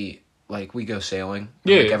everybody, like we go sailing.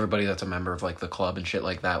 Yeah. Like everybody that's a member of like the club and shit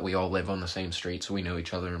like that, we all live on the same street, so we know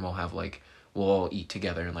each other, and we'll have like we'll all eat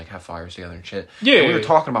together and like have fires together and shit. Yeah. And we were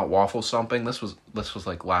talking about waffle stomping. This was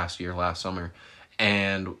like last summer,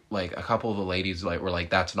 and like a couple of the ladies like were like,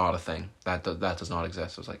 that's not a thing. That does not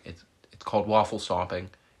exist. I was like, it's called waffle stomping.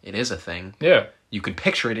 It is a thing. Yeah. You can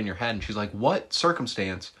picture it in your head. And she's like, what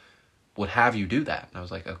circumstance would have you do that? And I was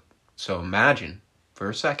like, oh. So imagine for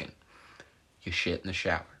a second, you shit in the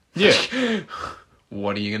shower. Yeah.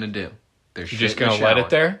 What are you going to do? There's You're shit just in the gonna let shower. it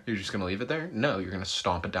there? You're just going to leave it there? No, you're going to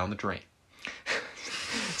stomp it down the drain.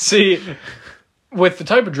 See, with the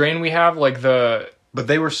type of drain we have, like the... But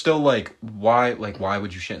they were still like, why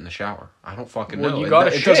would you shit in the shower? I don't fucking know. Well, you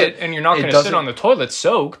gotta shit, and you're not gonna sit on the toilet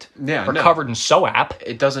soaked or covered in soap.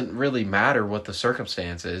 It doesn't really matter what the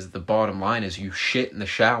circumstance is. The bottom line is you shit in the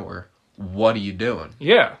shower. What are you doing?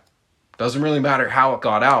 Yeah. Doesn't really matter how it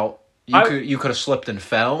got out. You could have slipped and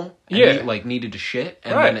fell and needed to shit,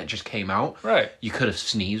 and then it just came out. Right. You could have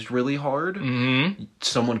sneezed really hard. Mm-hmm.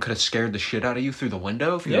 Someone could have scared the shit out of you through the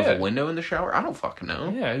window if you have a window in the shower. I don't fucking know.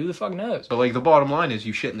 Yeah, who the fuck knows? But like the bottom line is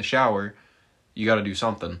you shit in the shower, you got to do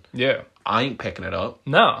something. Yeah. I ain't picking it up.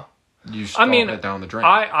 No. You stomp it down the drain.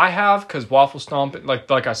 I have, because waffle stomp,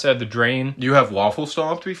 like I said, the drain. You have waffle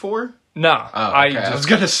stomped before? No. Oh, okay. I was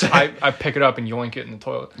gonna say. I pick it up and yoink it in the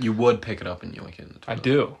toilet. You would pick it up and yoink it in the toilet. I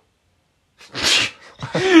do.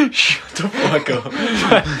 Shut the fuck up.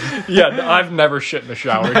 Yeah, I've never shit in the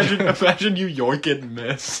shower. Imagine you yoink it and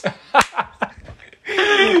miss.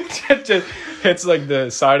 It just hits like the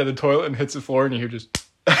side of the toilet and hits the floor, and you hear just...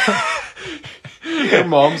 Your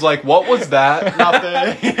mom's like, what was that?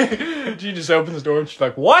 Nothing. She just opens the door and she's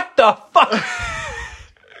like, what the fuck?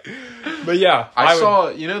 But yeah, I saw,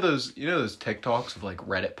 you know those TikToks of like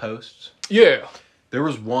Reddit posts? Yeah. There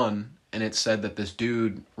was one, and it said that this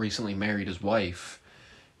dude recently married his wife,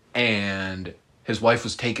 and his wife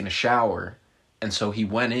was taking a shower, and so he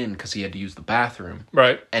went in because he had to use the bathroom.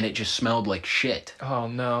 Right. And it just smelled like shit. Oh,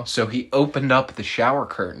 no. So he opened up the shower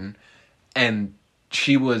curtain, and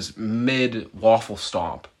she was mid waffle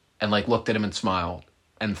stomp, and like looked at him and smiled,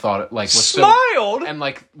 and thought it like was smiled? and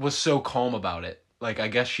like was so calm about it. Like I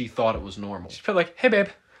guess she thought it was normal. She felt like, hey babe.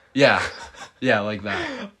 Yeah. Yeah, like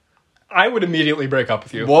that. I would immediately break up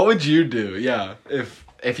with you. What would you do? Yeah.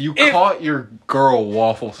 If you caught your girl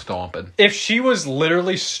waffle stomping. If she was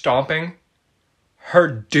literally stomping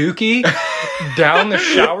her dookie down the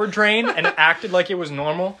shower drain and acted like it was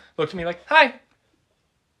normal, looked at me like, hi,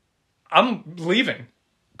 I'm leaving.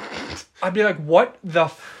 I'd be like, what the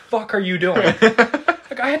fuck are you doing?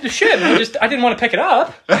 Like, I had to shit and I didn't want to pick it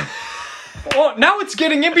up. Well, now it's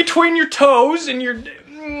getting in between your toes and your...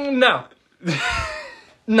 No.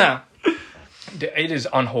 No. It is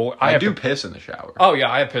unholy. I do piss in the shower. Oh, yeah,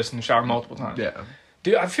 I have pissed in the shower multiple times. Yeah.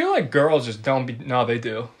 Dude, I feel like girls just don't be... No, they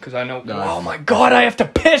do. Because I know... No. Oh, my God, I have to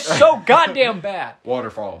piss so goddamn bad.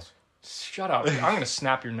 Waterfalls. Shut up. I'm going to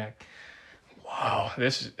snap your neck. Wow,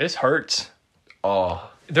 this hurts. Oh.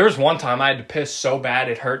 There was one time I had to piss so bad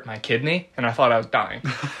it hurt my kidney, and I thought I was dying.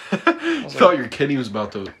 I thought your kidney was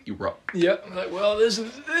about to erupt. Yep. I'm like, well, this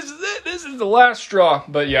is it. This is the last straw.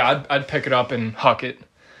 But yeah, I'd pick it up and huck it.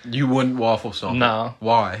 You wouldn't waffle stomp? No.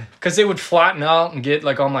 Why? Because it would flatten out and get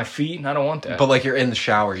like on my feet, and I don't want that. But like you're in the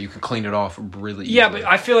shower, you could clean it off really easily. Yeah, but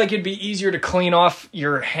I feel like it'd be easier to clean off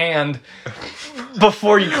your hand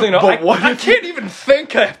before you clean off. I can't even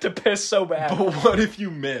think I have to piss so bad. But what if you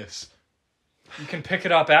miss? You can pick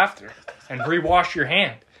it up after and re-wash your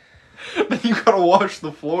hand. Then you gotta wash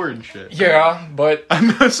the floor and shit. Yeah, but...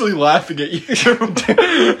 I'm mostly laughing at you.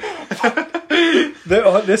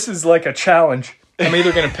 This is like a challenge. I'm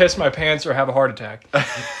either going to piss my pants or have a heart attack.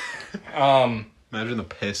 Imagine the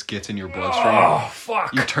piss gets in your bloodstream. Oh,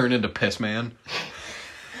 fuck. You turn into Piss Man.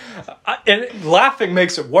 And laughing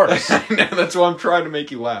makes it worse. That's why I'm trying to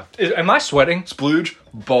make you laugh. Am I sweating? Splooge,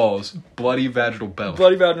 balls, bloody vaginal belt.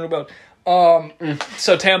 Bloody vaginal belt.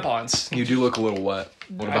 So tampons. You do look a little wet.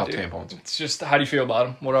 What about tampons? It's just, how do you feel about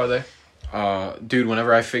them? What are they? Dude,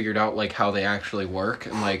 whenever I figured out like how they actually work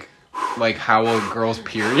and like how a girl's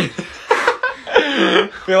period... I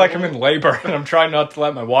feel like I'm in labor and I'm trying not to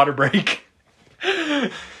let my water break.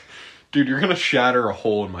 Dude, you're gonna shatter a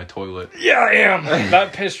hole in my toilet. Yeah, I am.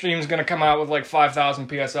 That piss stream's gonna come out with like 5,000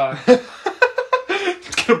 PSI.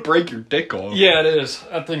 It's gonna break your dick off. Yeah, it is.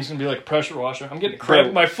 That thing's gonna be like a pressure washer. I'm getting a cramp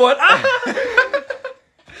in my foot. Ah!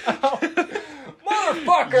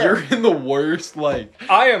 Motherfucker! You're in the worst, like...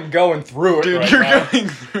 I am going through it, Dude, right you're now. going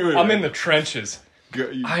through it. I'm in the trenches.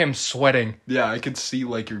 I am sweating. Yeah, I could see,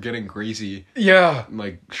 like, you're getting greasy. Yeah.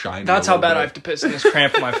 Like, shiny. That's how bad I have to piss in this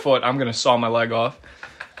cramp in my foot. I'm gonna saw my leg off.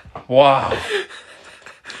 Wow.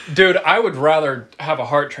 Dude, I would rather have a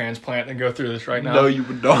heart transplant than go through this right now. No, you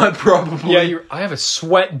would not, probably. Yeah, I have a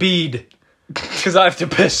sweat bead. Because I have to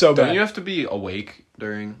piss so bad. Don't you have to be awake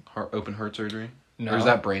during open heart surgery? No. Or is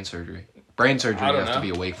that brain surgery? Brain surgery you have know. to be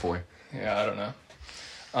awake for. Yeah, I don't know.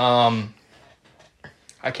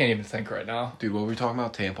 I can't even think right now. Dude, what were we talking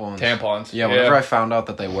about? Tampons? Tampons. Yeah, whenever I found out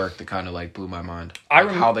that they worked, it kind of, like, blew my mind.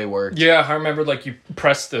 How they worked. Yeah, I remember, like, you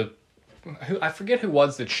press the... I forget who it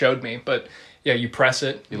was that showed me, but... Yeah, you press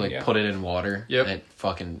it. You, like, put it in water. Yep.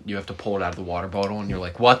 And you have to pull it out of the water bottle, and you're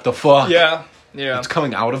like, what the fuck? Yeah. It's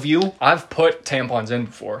coming out of you? I've put tampons in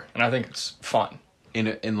before, and I think it's fun.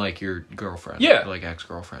 In like, your girlfriend? Yeah. Or, like,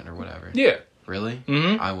 ex-girlfriend or whatever? Yeah. Really?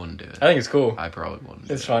 Mm-hmm. I wouldn't do it. I think it's cool. I probably wouldn't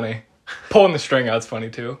do It's funny. Pulling the string out's funny,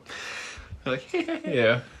 too. Like,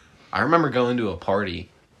 Yeah. I remember going to a party,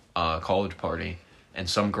 college party, and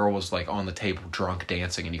some girl was, like, on the table drunk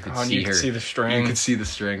dancing, and you could see her. You could see the string. You could see the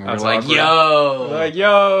string. That's We're like, awkward. yo! Like,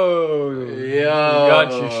 yo! You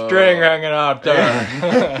got your string hanging out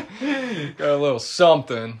there. Got a little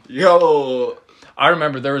something. Yo! I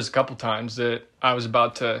remember there was a couple times that I was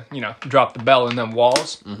about to, drop the bell in them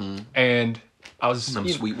walls. Mm-hmm. And I was... Them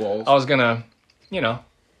sweet walls. I was gonna,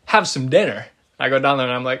 have some dinner. I go down there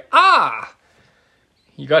and I'm like,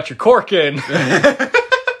 you got your cork in.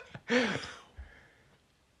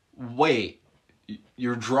 Wait,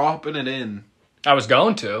 you're dropping it in. I was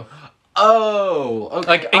going to. Oh, okay.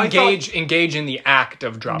 Like, engage in the act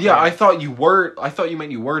of dropping Yeah, it. I thought you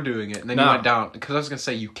meant you were doing it, and then you went down. Because I was going to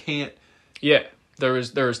say, you can't... Yeah. There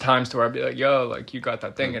was times to where I'd be like, yo, like, you got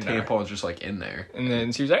that thing in there. Tampon's just, like, in there. And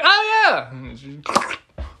then she was like, oh, yeah.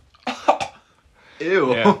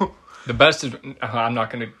 Ew. Yeah. The best is... I'm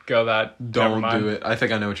not going to go that... Don't do it. I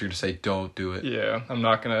think I know what you're going to say. Don't do it. Yeah, I'm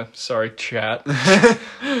not going to... Sorry, chat.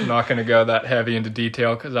 I'm not going to go that heavy into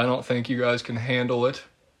detail because I don't think you guys can handle it.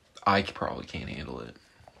 I probably can't handle it.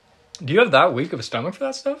 Do you have that weak of a stomach for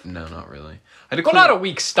that stuff? No, not really. Not a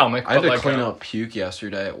weak stomach, I had but to like clean up puke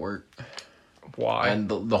yesterday at work. Why? And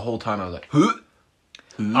the whole time I was like, huh?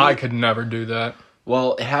 I could never do that.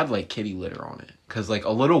 Well, it had, like, kitty litter on it. Because, like,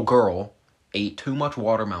 a little girl ate too much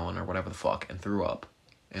watermelon or whatever the fuck and threw up.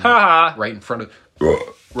 And right in front of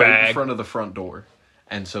the front door.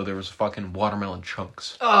 And so there was fucking watermelon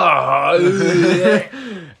chunks. And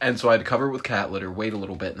so I had to cover it with cat litter, wait a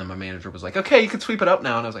little bit, and then my manager was like, okay, you can sweep it up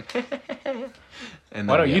now. And I was like, and then,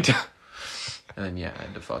 why don't you do... And then, yeah, I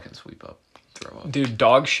had to fucking sweep up. Throw up. Dude,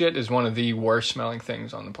 dog shit is one of the worst smelling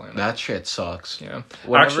things on the planet. That shit sucks. Yeah.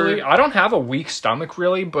 Actually, I don't have a weak stomach,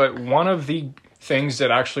 really, but one of the things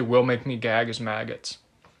that actually will make me gag is maggots.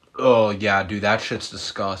 Oh, yeah, dude, that shit's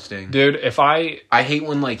disgusting. Dude, if I hate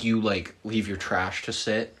when, like, you, like, leave your trash to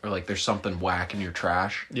sit, or, like, there's something whack in your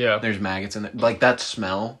trash. Yeah. There's maggots in it. Like, that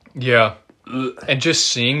smell. Yeah. Ugh. And just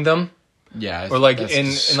seeing them. Yeah. Or, like,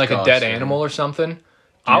 in like a dead animal or something.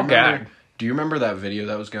 I'll gag. Do you remember that video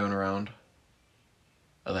that was going around?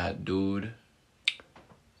 Of that dude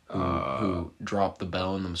who dropped the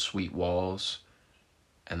bell in them sweet walls,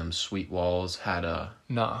 and them sweet walls had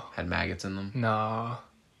maggots in them. Nah.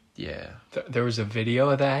 Yeah. There was a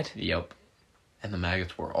video of that? Yep. And the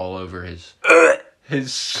maggots were all over his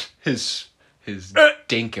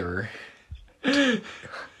dinker.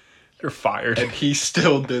 You're fired. And he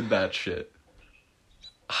still did that shit.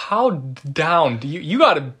 How down do you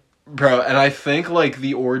gotta... Bro, and I think, like,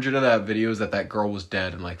 the origin of that video is that girl was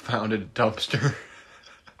dead and, like, found in a dumpster.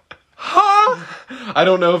 Huh? I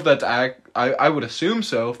don't know if that's I would assume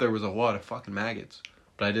so if there was a lot of fucking maggots.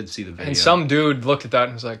 But I did see the video. And some dude looked at that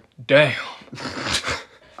and was like, damn.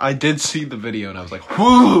 I did see the video and I was like,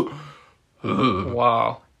 whoo!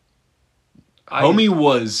 Wow. Homie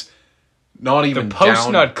was not even the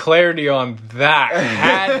post-nut down. clarity on that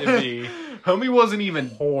had to be... Homie wasn't even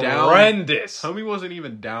horrendous. Homie wasn't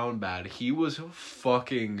even down bad. He was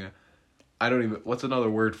fucking... What's another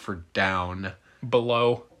word for down?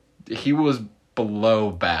 Below. He was below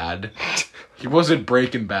bad. He wasn't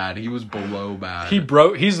breaking bad. He was below bad.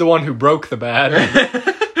 He's the one who broke the bad.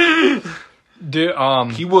 Dude,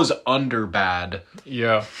 he was under bad.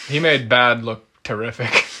 Yeah. He made bad look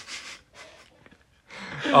terrific.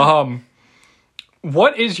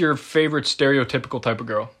 What is your favorite stereotypical type of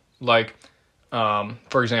girl? Like...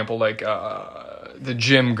 for example, like, the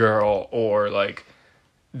gym girl, or, like,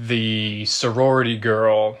 the sorority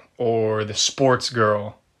girl or the sports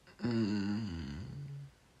girl?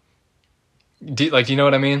 Do you know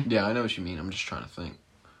what I mean? Yeah, I know what you mean. I'm just trying to think.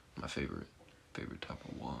 My favorite type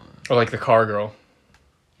of one. Or like the car girl.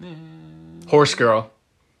 Horse girl.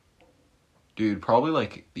 Dude, probably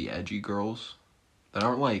like the edgy girls that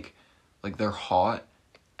aren't like they're hot.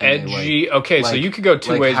 And Edgy. they, okay, so you could go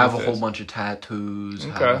two ways. Have with a whole this. bunch of tattoos,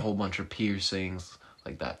 Okay. have a whole bunch of piercings,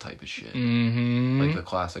 like that type of shit. Mm-hmm. Like the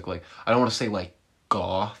classic, like I don't want to say like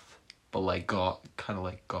goth, but like kind of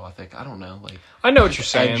like gothic. I don't know, like I know what you're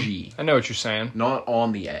saying. edgy. I know what you're saying. Not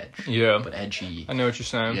on the edge. Yeah. But edgy. I know what you're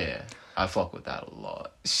saying. Yeah, I fuck with that a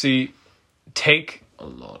lot. See, take A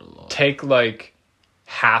lot. take like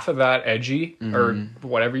half of that edgy or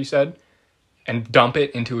whatever you said and dump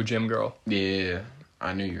it into a gym girl. Yeah,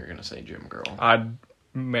 I knew you were gonna say gym girl. I'd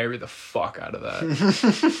marry the fuck out of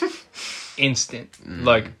that. Instant.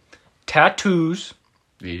 Like tattoos,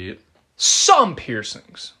 Yeah. some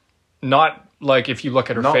piercings. Not like if you look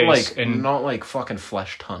at her Not face like and not like fucking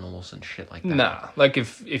flesh tunnels and shit like that. nah. Like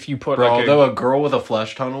if you put Bro, like although a girl with a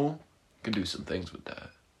flesh tunnel could do some things with that.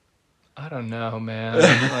 I don't know, man.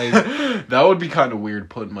 Like That would be kind of weird,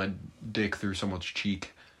 putting my dick through someone's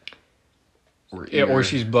cheek. Or yeah, or ear.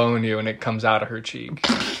 she's blowing you and it comes out of her cheek.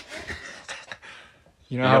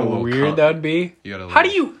 You know got how a little weird cum. that'd be? You got a How do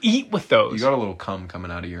little- you eat with those? You got a little cum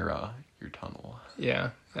coming out of your tunnel. Yeah.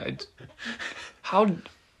 How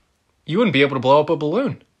you wouldn't be able to blow up a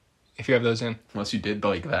balloon if you have those in. Unless you did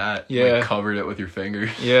like that. Yeah. Like covered it with your fingers.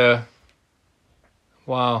 Yeah.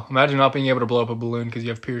 Wow. Imagine not being able to blow up a balloon because you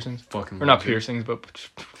have piercings. Fucking Or not loser. piercings, but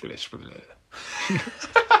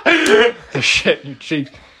the shit in your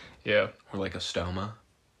cheeks. Yeah. Or like a stoma.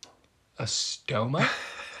 A stoma?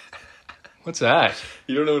 What's that?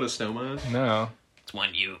 You don't know what a stoma is? No. It's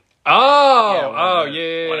when you... Oh,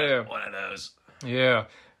 yeah. One of those. Yeah.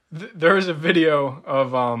 There was a video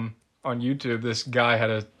of on YouTube. This guy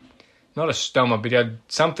had not a stoma, but he had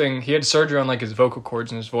something. He had surgery on like his vocal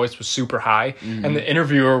cords, and his voice was super high. And the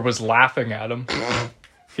interviewer was laughing at him.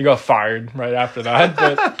 He got fired right after that.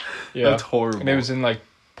 But yeah, That's horrible. And it was in like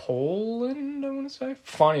Poland, I want to say.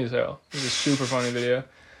 Funny as hell. It was a super funny video.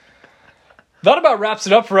 That about wraps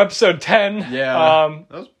it up for episode 10. Yeah.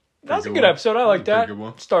 That was a good episode. I like that. Pretty good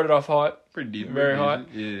one. Started off hot. Pretty deep. Very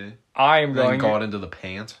hot. Yeah. I am Then going. got into the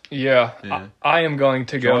pants. Yeah. Yeah. I am going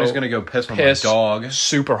to go. Johnny's gonna go piss on piss my dog.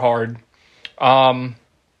 super hard. I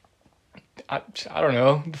don't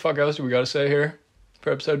know. What the fuck else do we got to say here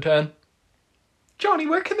for episode 10? Johnny,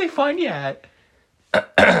 where can they find you at?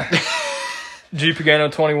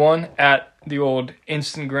 GPagano21 at the old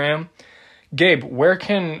Instagram. Gabe, where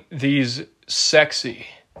can these sexy,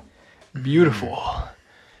 beautiful,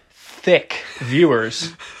 thick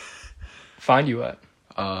viewers find you at?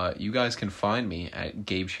 You guys can find me at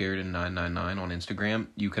Gabe Sheridan 999 on Instagram.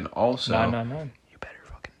 You can also 999. You better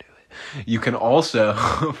fucking do it. You can also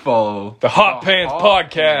follow The Hot Pants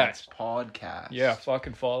Podcast. Pants Podcast. Yeah,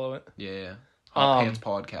 fucking follow it. Yeah. Hot Pants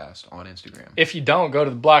Podcast on Instagram. If you don't, go to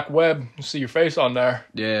the black web. You'll see your face on there.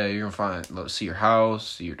 Yeah, you're gonna see your house,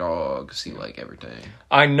 see your dog, see like everything.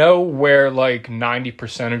 I know where like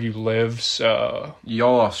 90% of you live, so...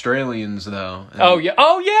 Y'all Australians though. And, Oh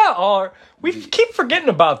yeah. We keep forgetting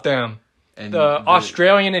about them. and The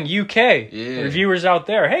Australian and UK Yeah. reviewers out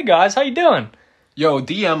there. Hey guys, how you doing? Yo,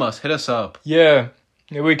 DM us, hit us up. Yeah,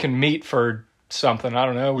 maybe we can meet for something. I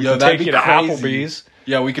don't know. We Yo, can that'd take be you to crazy. Applebee's.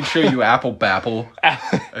 Yeah, we can show you Apple Bapple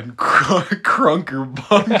and Crunker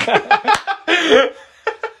Bunk.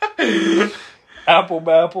 Apple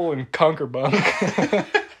Bapple and Kunkerbunk.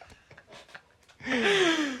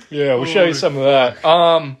 Yeah, we'll show you some of that.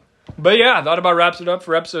 But yeah, that about wraps it up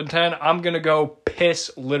for episode 10. I'm gonna go piss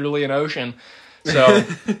literally an ocean. So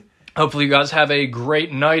hopefully you guys have a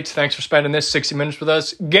great night. Thanks for spending this 60 minutes with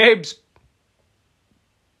us. Gabe's.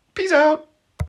 Peace out.